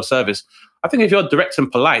exchanging a good or service, I think if you're direct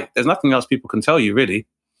and polite, there's nothing else people can tell you, really.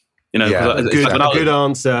 A good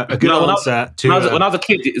answer. When I was a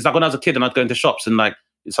kid, it's like when I was a kid and I'd go into shops and like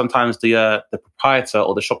sometimes the proprietor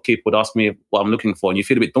or the shopkeeper would ask me what I'm looking for, and you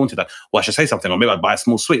feel a bit daunted, like, well, I should say something, or maybe I'd buy a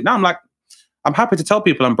small sweet. Now I'm like, I'm happy to tell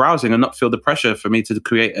people I'm browsing and not feel the pressure for me to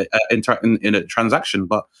create in a transaction.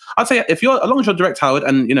 But I'd say as long as you're direct, Howard,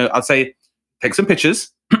 and I'd say take some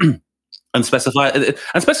pictures and specify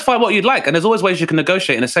what you'd like. And there's always ways you can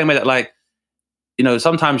negotiate in the same way that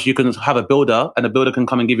sometimes you can have a builder and the builder can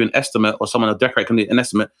come and give you an estimate, or someone, a decorator, can give an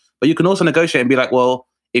estimate. But you can also negotiate and be like, well,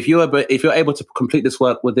 if you're able to complete this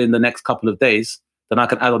work within the next couple of days, then I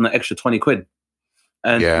can add on the extra 20 quid.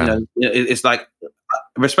 And it's like,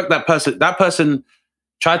 respect that person. That person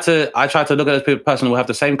I try to look at this person who will have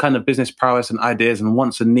the same kind of business prowess and ideas and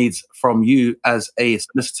wants and needs from you as a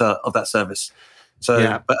solicitor of that service. So,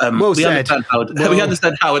 we understand, Howard. We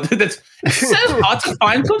understand, Howard. It's so hard to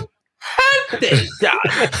find good birthday, Dad.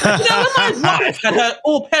 My wife had her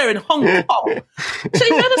au pair in Hong Kong. So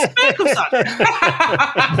you had a speck of such.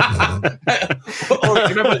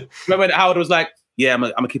 Remember when Howard was like, yeah, I'm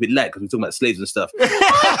gonna keep it light because we're talking about slaves and stuff. My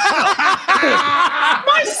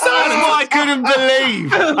son! That's what I couldn't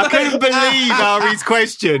believe. I couldn't believe Ari's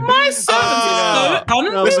question. My son!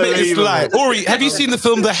 Let's make this light. Ori, have you seen the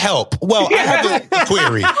film The Help? Well, I have a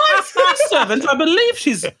query. My servant, I believe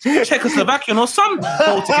she's Czechoslovakian or some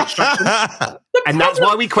Baltic extraction. And that's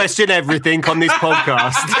why we question everything on this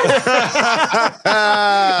podcast.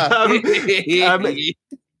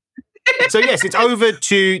 So yes, it's over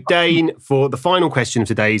to Dane for the final question of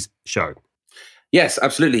today's show. Yes,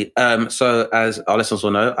 absolutely. So as our listeners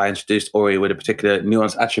will know, I introduced Ori with a particular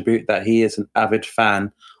nuanced attribute that he is an avid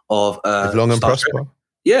fan of Live long and Star prosper. Trek.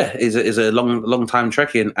 Yeah, is a long time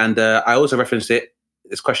Trekkian. And I also referenced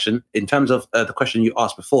this question in terms of the question you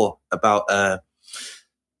asked before about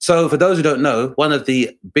so for those who don't know, one of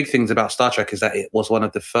the big things about Star Trek is that it was one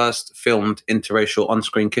of the first filmed interracial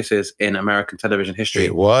on-screen kisses in American television history.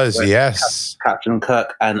 It was, yes. Captain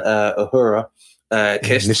Kirk and Uhura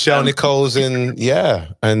kissed. Nichelle Nichols and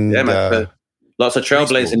lots of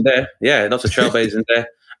trailblazing there. Yeah, lots of trailblazing there.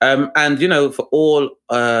 And, you know, for all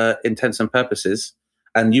intents and purposes,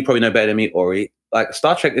 and you probably know better than me, Ori, like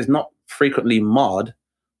Star Trek is not frequently marred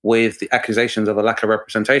with the accusations of a lack of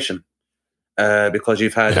representation. Because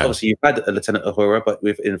you've had a Lieutenant Uhura, but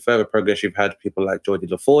in further progress, you've had people like Geordi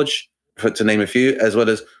LaForge, to name a few, as well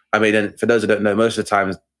as, I mean, and for those who don't know, most of the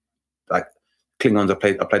time, like Klingons are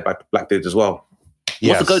played by black dudes as well.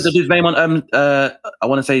 Yes. What's the dude's name on? I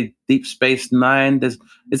want to say Deep Space Nine. Is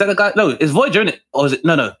that the guy? No, it's Voyager, isn't it? Or is it?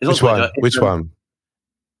 No. It's Which Voyager. one? Which one?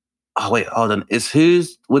 Oh wait, hold on. Is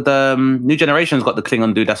who's with New Generation's got the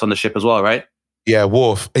Klingon dude that's on the ship as well, right? Yeah,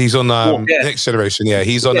 Worf. He's on Next Generation. Yeah,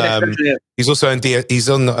 he's on. He's also on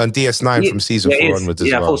DS9 from season 4 onwards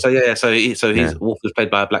as well. Yeah, I thought so. Yeah, so Worf was played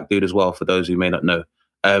by a black dude as well. For those who may not know,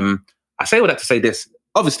 I say all that to say this.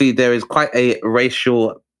 Obviously, there is quite a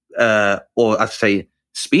racial, or I'd say,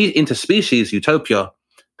 interspecies utopia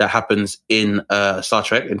that happens in Star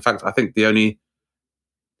Trek. In fact, I think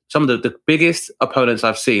some of the biggest opponents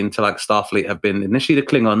I've seen to like Starfleet have been initially the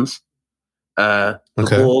Klingons, the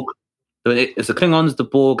Borg. It's the Klingons, the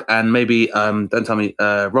Borg, and maybe, don't tell me,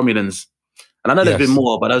 Romulans. And I know there's been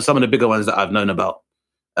more, but those are some of the bigger ones that I've known about.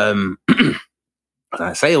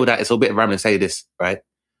 I say all that, it's a bit rambling to say this, right?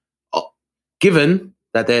 Given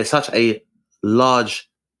that there's such a large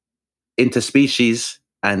interspecies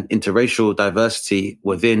and interracial diversity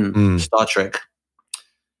within Star Trek,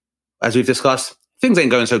 as we've discussed, things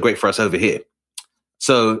ain't going so great for us over here.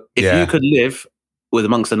 So if you could live with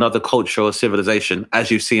amongst another culture or civilization, as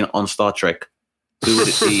you've seen on Star Trek, who would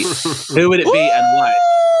it be? Who would it be and why?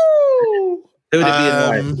 Who would it be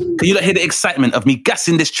and why? Can you hear the excitement of me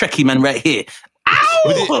gassing this Trekkie man right here?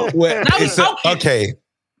 Ow! Okay.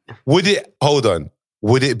 Hold on.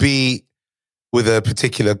 Would it be with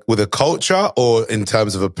a culture or in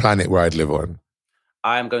terms of a planet where I'd live on?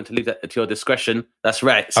 I am going to leave that to your discretion. That's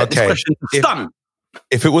right. Set discretion to stun.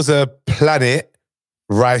 If it was a planet,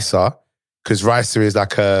 Risa, because Risa is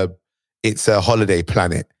like it's a holiday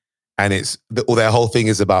planet, and their whole thing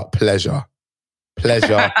is about pleasure.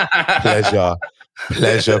 Pleasure, pleasure,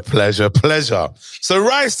 pleasure, pleasure, pleasure. So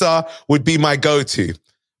Risa would be my go-to.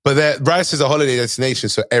 But Risa is a holiday destination,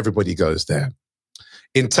 so everybody goes there.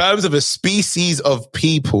 In terms of a species of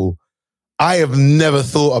people, I have never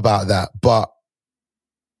thought about that, but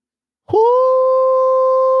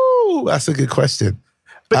that's a good question.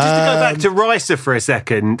 But just to go back to Risa for a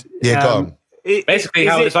second. Yeah, go on. Basically,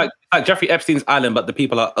 it's like Jeffrey Epstein's island, but the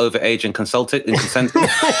people are overage and consenting.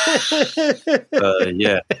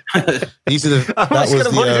 Yeah. These are I was going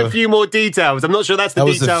to want a few more details. I'm not sure that's the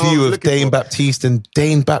detail. That was a few of Dane Baptiste and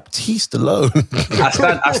Dane Baptiste alone.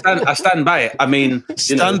 I stand by it. I mean,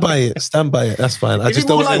 stand by it. That's fine. I just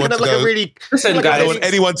don't want anyone to go. Listen, guys, I don't want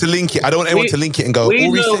anyone to link it. I don't want anyone to link it and go.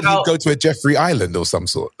 Ori said he'd go to a Jeffrey Island or some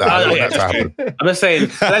sort. I don't want that to happen. I'm just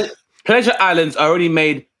saying, pleasure islands are only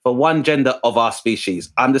made for one gender of our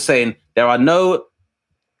species. I'm just saying there are no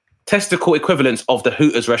testicle equivalents of the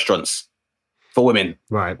Hooters restaurants for women.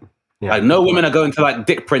 Right. Yeah. Like no women are going to like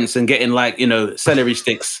dick prints and getting like, celery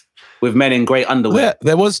sticks with men in grey underwear. Yeah,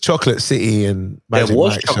 there was Chocolate City and Magic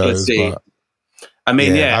Mike shows. But I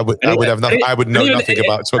mean, I would know nothing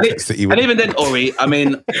about Chocolate City. And even then, Ori, I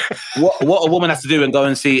mean, what a woman has to do and go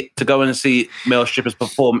and see male strippers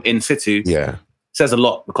perform in situ. Yeah. Says a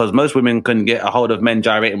lot, because most women can get a hold of men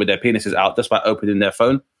gyrating with their penises out just by opening their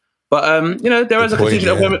phone. But there is a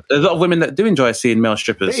contingent of women. There's a lot of women that do enjoy seeing male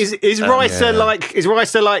strippers. Is Risa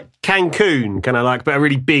like Cancun, kind of like, but a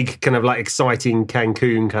really big kind of like exciting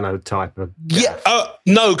Cancun kind of type of? Yeah,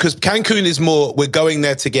 no, because Cancun is more. We're going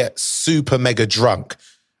there to get super mega drunk.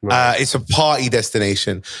 It's a party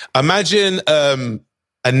destination. Imagine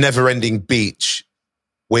a never-ending beach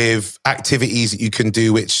with activities that you can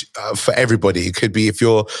do, which for everybody, it could be if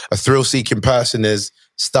you're a thrill-seeking person, there's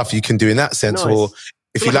stuff you can do in that sense, or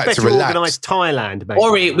if you like to relax. Organised Thailand, basically.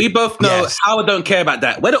 Ori, we both know Howard don't care about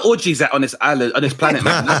that. Where the orgies at on this island, on this planet,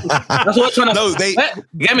 man? That's what I'm trying to... No,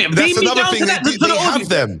 get me. That's another thing. They have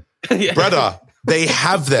them, brother. They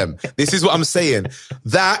have them. This is what I'm saying.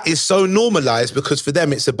 That is so normalized because for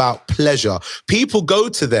them, it's about pleasure. People go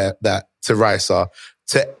to to Raisa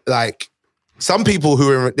to like... Some people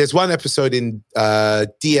who are... There's one episode in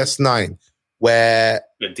DS9 where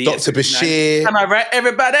Dr. Bashir... Am I right,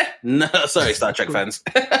 everybody? No, sorry, Star Trek fans.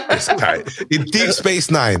 This guy. In Deep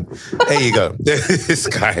Space Nine. There you go. This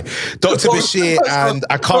guy. Dr. Bashir and...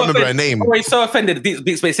 I can't remember her name. Oh, he's so offended.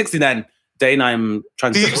 Deep Space 69. Dane, I'm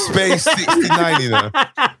trying to... Deep Space 69, you know.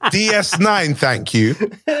 DS9, thank you.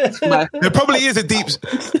 There probably is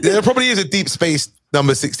a Deep Space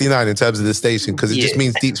number 69 in terms of the station because it just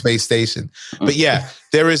means Deep Space Station. But yeah,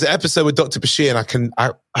 there is an episode with Dr. Bashir and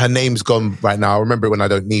her name's gone right now. I remember it when I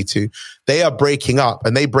don't need to. They are breaking up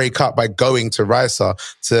and they break up by going to Raisa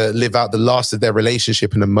to live out the last of their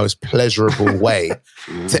relationship in the most pleasurable way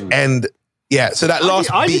to end... Yeah, so that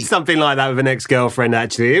last I did something like that with an ex-girlfriend,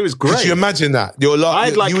 actually. It was great. Could you imagine that? You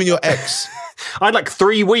and your ex. I had like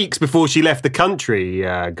 3 weeks before she left the country,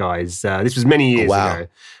 guys. This was many years ago.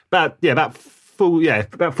 About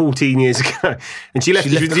 14 years ago. And she left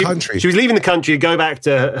the country. She was leaving the country to go back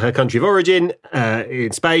to her country of origin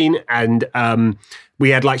in Spain. And we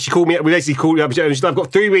had she called me up. We basically called me up. She said, I've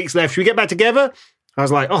got 3 weeks left. Should we get back together? I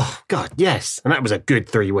was like, oh, God, yes. And that was a good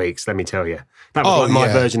 3 weeks, let me tell you. That was my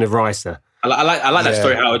version of Raisa. I like that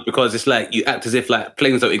story, Howard, because it's like you act as if like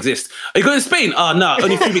planes don't exist. Are you going to Spain? Oh, no,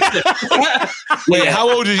 only 3 weeks left. Wait, how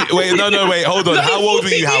old are you? Wait, no, wait, hold on. How old were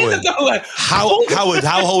you, Howard? Howard,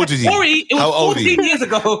 how old are you? Sorry, it was 14 years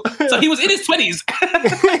ago. So he was in his 20s.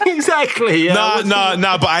 Exactly. Yeah,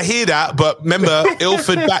 no, but I hear that. But remember,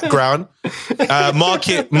 Ilford background,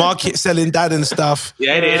 market selling dad and stuff.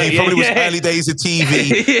 Yeah, he probably was early days of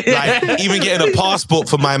TV. Like, even getting a passport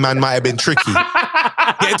for my man might have been tricky.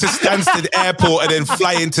 Getting to Stansted Airport and then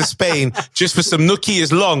fly into Spain just for some nookie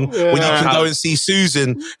is long when you can go and see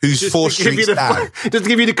Susan, who's just 4 streets down. Just to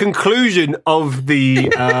give you the conclusion of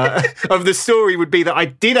the story would be that I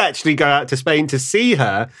did actually go out to Spain to see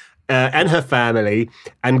her and her family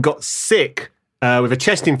and got sick with a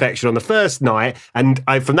chest infection on the first night. And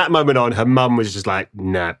from that moment on, her mum was just like,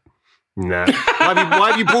 nah. No. Why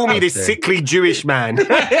have you brought me this sickly Jewish man?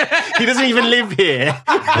 He doesn't even live here.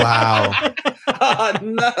 Wow. Oh,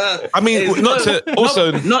 no. I mean,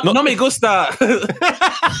 no me gusta.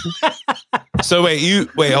 So wait,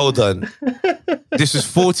 hold on. This was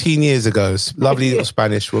 14 years ago. Lovely little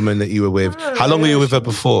Spanish woman that you were with. How long were you with her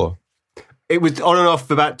before? It was on and off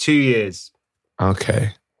for about 2 years.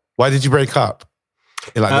 Okay. Why did you break up?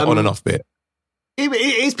 The on and off bit.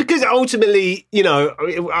 It's because ultimately,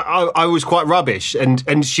 I was quite rubbish,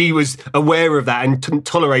 and she was aware of that and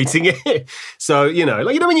tolerating it. So,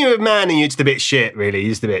 when you're a man and you're just a bit shit, really, you're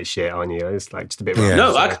just a bit shit, aren't you? It's like just a bit rubbish.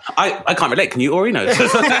 No, I can't relate. Can you, Ori? No.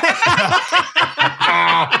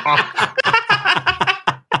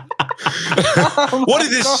 What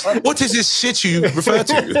is this shit you refer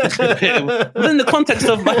to? Within the context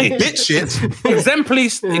of my bit shit, exemplary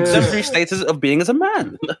status of being as a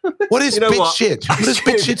man. What is shit? What does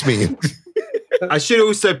bit shit mean? I should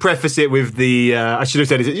also preface it with I should have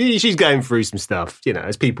said she's going through some stuff,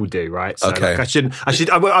 as people do, right? So okay.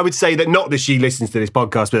 I would say that not that she listens to this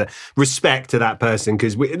podcast, but respect to that person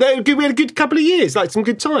because we had a good couple of years, like some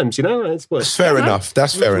good times, That's fair enough.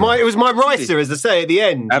 That's fair enough. It was my writer, as I say at the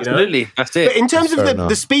end. Absolutely, that's it. But in terms of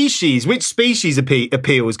the species, which species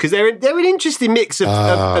appeals? Because they're an interesting mix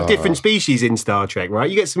of different species in Star Trek, right?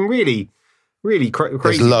 You get some really, really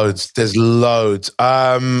crazy. There's loads.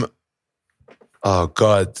 Oh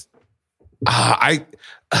God,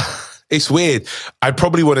 it's weird. I'd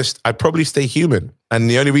probably stay human, and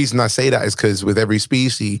the only reason I say that is because with every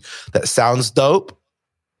species that sounds dope,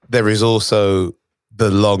 there is also the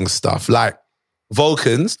long stuff. Like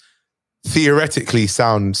Vulcans, theoretically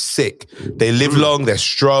sound sick. They live long, they're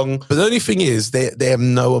strong, but the only thing is they have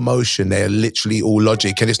no emotion. They are literally all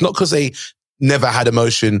logic, and it's not because they never had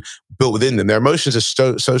emotion built within them. Their emotions are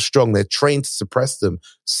so strong. They're trained to suppress them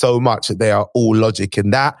so much that they are all logic.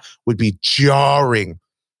 And that would be jarring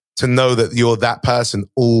to know that you're that person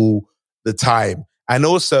all the time. And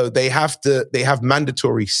also they have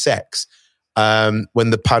mandatory sex when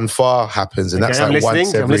the Panfar happens. And that's I'm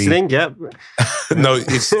once every... I'm listening, yep. No,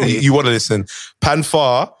 you want to listen.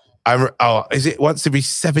 Panfar, is it once every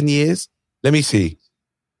 7 years? Let me see.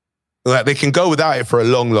 Like they can go without it for a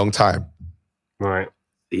long, long time. Right.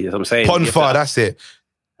 See, that's what I'm saying. Ponfar, that's it.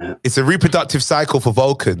 Yeah. It's a reproductive cycle for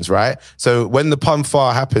Vulcans, right? So when the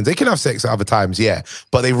Ponfar happens, they can have sex at other times, yeah,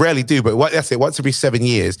 but they rarely do. But that's it. Once every 7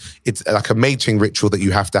 years, it's like a mating ritual that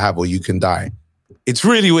you have to have, or you can die. It's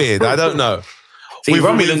really weird. I don't know. See,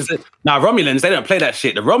 Romulans, they don't play that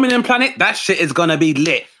shit. The Romulan planet, that shit is gonna be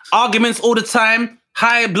lit. Arguments all the time,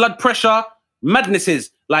 high blood pressure, madnesses.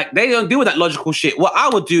 Like, they don't deal with that logical shit. What I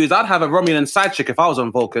would do is I'd have a Romulan side chick if I was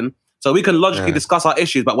on Vulcan, so we can logically discuss our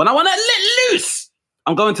issues. But when I want to let loose,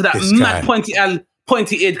 I'm going to that mad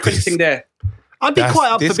pointy-eared Chris thing there. I'd be quite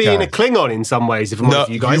up for being a Klingon in some ways, if I'm honest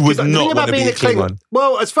with you guys. You would the not thing about want to being be a Klingon.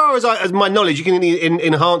 Well, as far as my knowledge, you can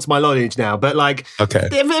enhance my knowledge now, but like,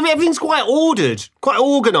 everything's quite ordered, quite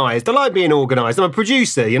organised. I like being organised. I'm a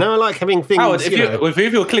producer, you know. I like having things. Howard, if you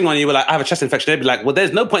were Klingon, you were like, I have a chest infection. They'd be like, well,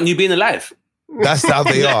 there's no point in you being alive. That's how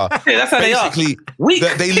they are. Yeah, that's how Basically, they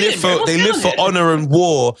are. they live for honor and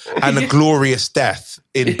war and a glorious death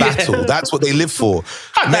in battle. That's what they live for.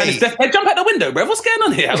 Hey, jump out the window, bro. What's going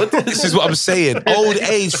on here? This is what I'm saying. Old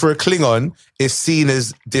age for a Klingon is seen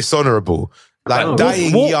as dishonorable. Like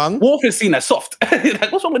dying young. Worf is seen as soft. Like,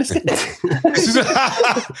 what's wrong with this guy?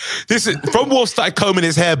 This is from Worf started combing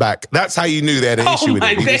his hair back. That's how you knew they had an issue with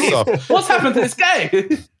him. What's happened to this guy?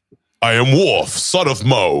 I am Worf, son of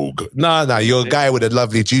Moog. Nah, you're a guy with a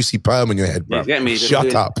lovely juicy perm on your head, bro. Get me?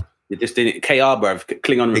 Shut up. You're just doing it. KR, bro.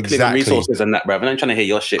 Klingon resources and that, bro. And I'm trying to hear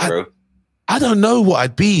your shit, bro. I don't know what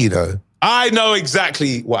I'd be, you know. I know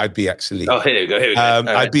exactly what I'd be, actually. Oh, here we go.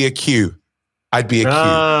 I'd be a Q. I'd be a Q.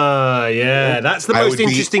 Ah, yeah. That's the most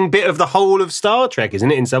interesting bit of the whole of Star Trek, isn't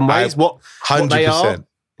it, in some ways? What they are? 100%.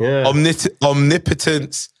 Yeah.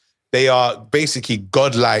 Omnipotence. They are basically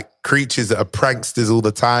godlike creatures that are pranksters all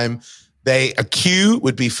the time. A Q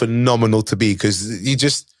would be phenomenal to be, because you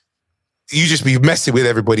just be messing with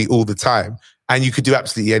everybody all the time, and you could do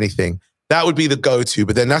absolutely anything. That would be the go-to,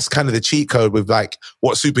 but then that's kind of the cheat code with like,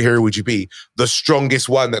 what superhero would you be? The strongest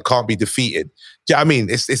one that can't be defeated. Yeah, I mean,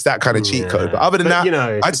 it's that kind of cheat code. But other than that, you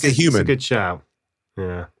know, I'd stay human. It's a good shout.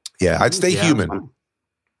 Yeah, I'd stay human.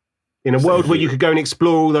 In a world where you could go and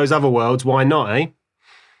explore all those other worlds, why not, eh?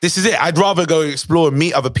 This is it. I'd rather go explore and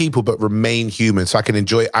meet other people, but remain human, so I can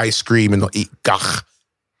enjoy ice cream and not eat gach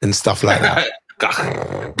and stuff like that. Gach.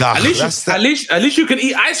 At least you can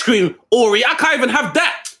eat ice cream, Ori. I can't even have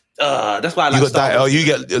that. That's why I like Star Wars. You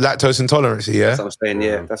get lactose intolerance, yeah? That's what I'm saying,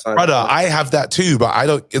 yeah. That's how brother, I have that too, but I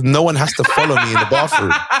don't. No one has to follow me in the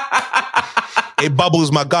bathroom. It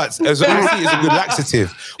bubbles my guts. As I see, it's a good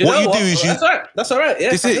laxative. What you do is That's all right. Yeah,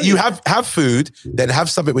 this is, you have food, then have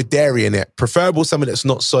something with dairy in it. Preferable something that's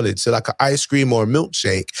not solid, so like an ice cream or a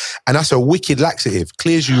milkshake, and that's a wicked laxative.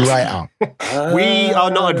 Clears you right out. We are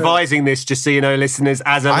not advising this, just so you know, listeners,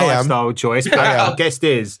 as a lifestyle choice. But our guest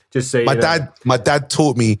is, just so you know. My dad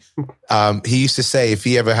taught me. He used to say if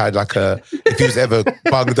he ever had if he was ever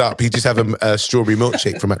bugged up, he'd just have a strawberry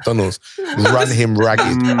milkshake from McDonald's. Run him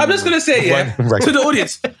ragged. I'm just gonna say, to the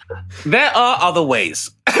audience, there are other ways.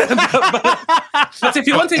 But if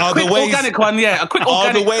you want a quick organic one, a quick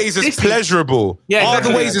organic. Are the ways as pleasurable? Yeah, exactly.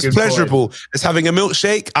 Are the ways as pleasurable as having a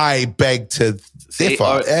milkshake? I beg to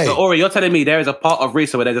differ. So Ori, you're telling me there is a part of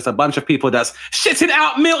Risa where there's just a bunch of people that's shitting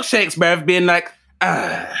out milkshakes, bruv, being like,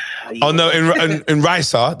 Oh no, in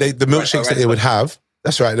Risa, the milkshakes that they would have.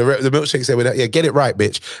 That's right. The milkshakes they would have. Yeah, get it right,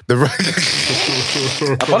 bitch.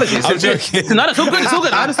 Apologies. I'm joking. No, it's all good. It's all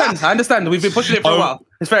good. I understand. We've been pushing it for a while.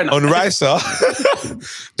 It's fair enough. On Risa,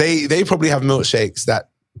 they probably have milkshakes that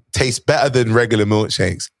taste better than regular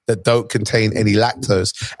milkshakes that don't contain any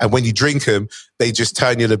lactose. And when you drink them, they just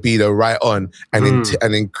turn your libido right on and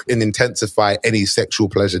intensify any sexual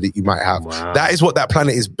pleasure that you might have. Wow. That is what that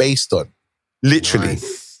planet is based on. Literally.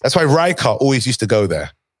 Nice. That's why Riker always used to go there.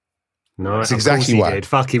 No, that's exactly why. Did.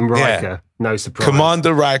 Fucking Riker. Yeah. No surprise.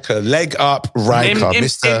 Commander Riker. Leg up, Riker.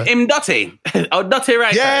 Mr. Imdotty. Oh, Dotty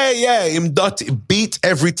Riker. Yeah. Imdotty. Beat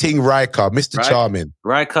everything Riker. Mr. Charming.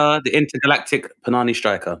 Riker, the intergalactic Panani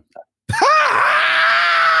striker.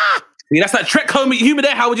 That's that Trek humor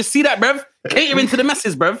there. How would you see that, bruv? Catering to the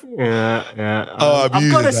masses, bruv. Yeah.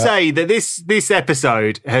 I've got to say that this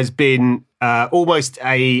episode has been almost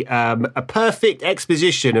a perfect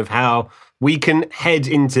exposition of how we can head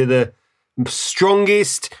into the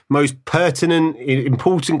strongest, most pertinent,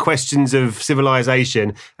 important questions of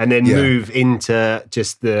civilization, and then move into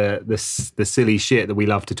just the silly shit that we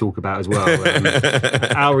love to talk about as well.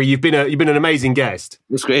 Ori, you've been an amazing guest.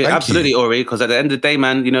 It's great, absolutely, Ori. Because at the end of the day,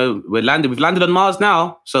 man, you know, we've landed on Mars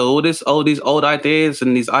now. So all these old ideas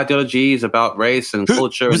and these ideologies about race and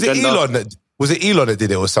culture and gender. Was it Elon that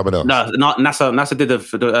did it or someone else? No, not NASA. NASA did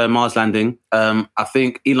the Mars landing. I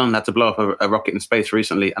think Elon had to blow up a rocket in space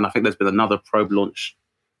recently, and I think there's been another probe launch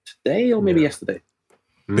today or maybe yesterday.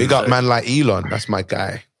 Big up man like Elon. That's my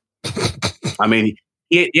guy. I mean,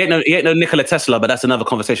 he ain't no Nikola Tesla, but that's another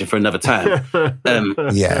conversation for another time.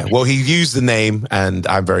 Yeah, well, he used the name, and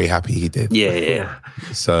I'm very happy he did. Yeah.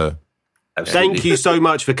 So, absolutely. Thank you so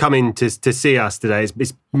much for coming to see us today.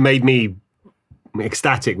 It's made me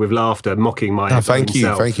ecstatic with laughter, mocking my thank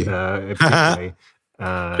you. It's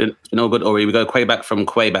been all good, Ori. We go way back from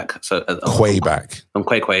Quayback. So Quayback. From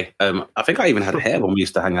Quay. I think I even had hair when we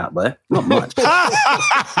used to hang out there. Not much.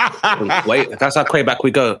 Wait, that's how Quayback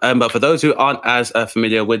we go. But for those who aren't as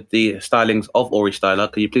familiar with the stylings of Ori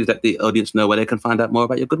Styler, can you please let the audience know where they can find out more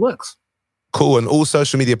about your good works? Cool. On all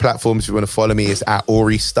social media platforms, if you want to follow me, it's at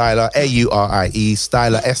Ori Styler, AURIE,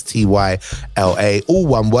 Styler, STYLA, all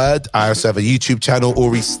one word. I also have a YouTube channel,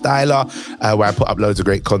 Ori Styler, where I put up loads of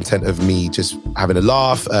great content of me just having a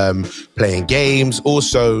laugh, playing games,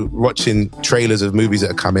 also watching trailers of movies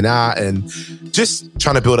that are coming out and just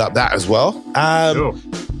trying to build up that as well. Sure.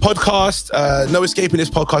 Podcast, No Escaping This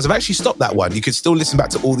podcast. I've actually stopped that one. You can still listen back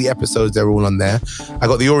to all the episodes. They're all on there. I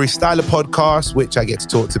got the Ori Styler podcast, which I get to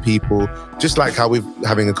talk to people, just like how we're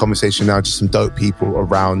having a conversation now, just some dope people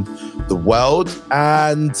around the world.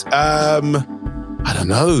 And I don't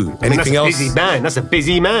know. Anything else? Busy man. That's a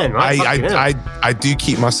busy man, right? I do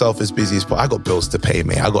keep myself as busy as possible. I got bills to pay,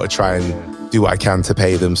 mate. I got to try and do what I can to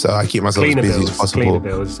pay them. So I keep myself as busy as possible.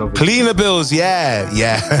 Cleaner bills, yeah.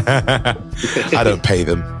 I don't pay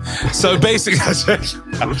them. So basically,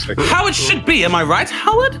 how it should be, am I right,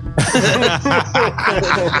 Howard?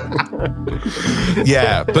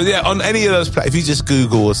 Yeah, but yeah, on any of those, if you just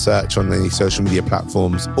Google or search on any social media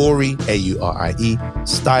platforms, Ori, AURIE,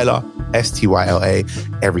 Styler, STYLA,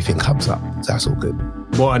 everything comes up. So that's all good.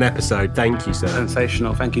 What an episode. Thank you, sir.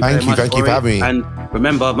 Sensational. Thank you very much, Thank you for having me. And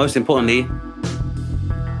remember, most importantly,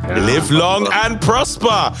 live long and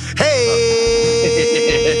prosper. Hey!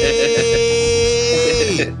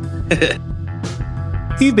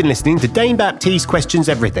 You've been listening to Dane Baptiste Questions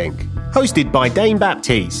Everything, hosted by Dane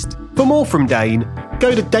Baptiste. For more from Dane,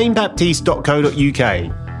 go to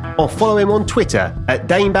danebaptiste.co.uk or follow him on Twitter at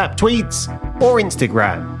DaneBapTweets or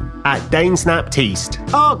Instagram at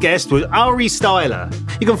DaneSnapTeast. Our guest was Ori Styler.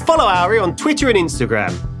 You can follow Ori on Twitter and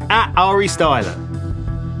Instagram at Ori Styler.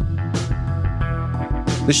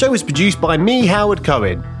 The show is produced by me, Howard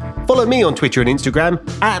Cohen. Follow me on Twitter and Instagram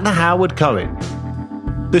at The Howard Cohen.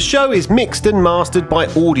 The show is mixed and mastered by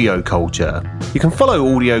Audio Culture. You can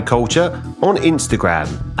follow Audio Culture on Instagram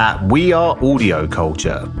at We Are Audio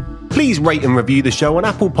Culture. Please rate and review the show on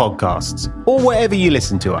Apple Podcasts or wherever you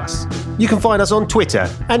listen to us. You can find us on Twitter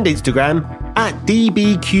and Instagram at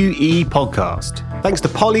DBQE Podcast. Thanks to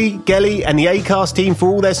Polly, Gelly and the Acast team for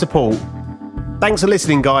all their support. Thanks for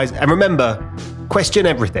listening, guys, and remember, question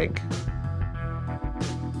everything.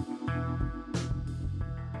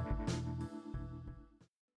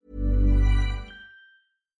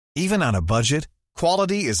 Even on a budget,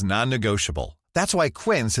 quality is non-negotiable. That's why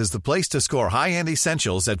Quince is the place to score high-end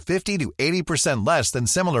essentials at 50 to 80% less than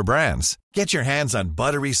similar brands. Get your hands on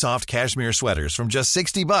buttery soft cashmere sweaters from just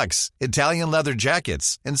 $60, Italian leather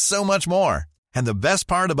jackets, and so much more. And the best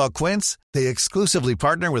part about Quince, they exclusively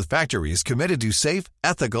partner with factories committed to safe,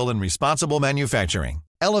 ethical, and responsible manufacturing.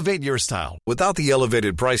 Elevate your style without the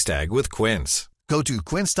elevated price tag with Quince. Go to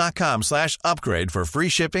quince.com/upgrade for free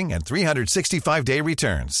shipping and 365-day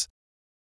returns.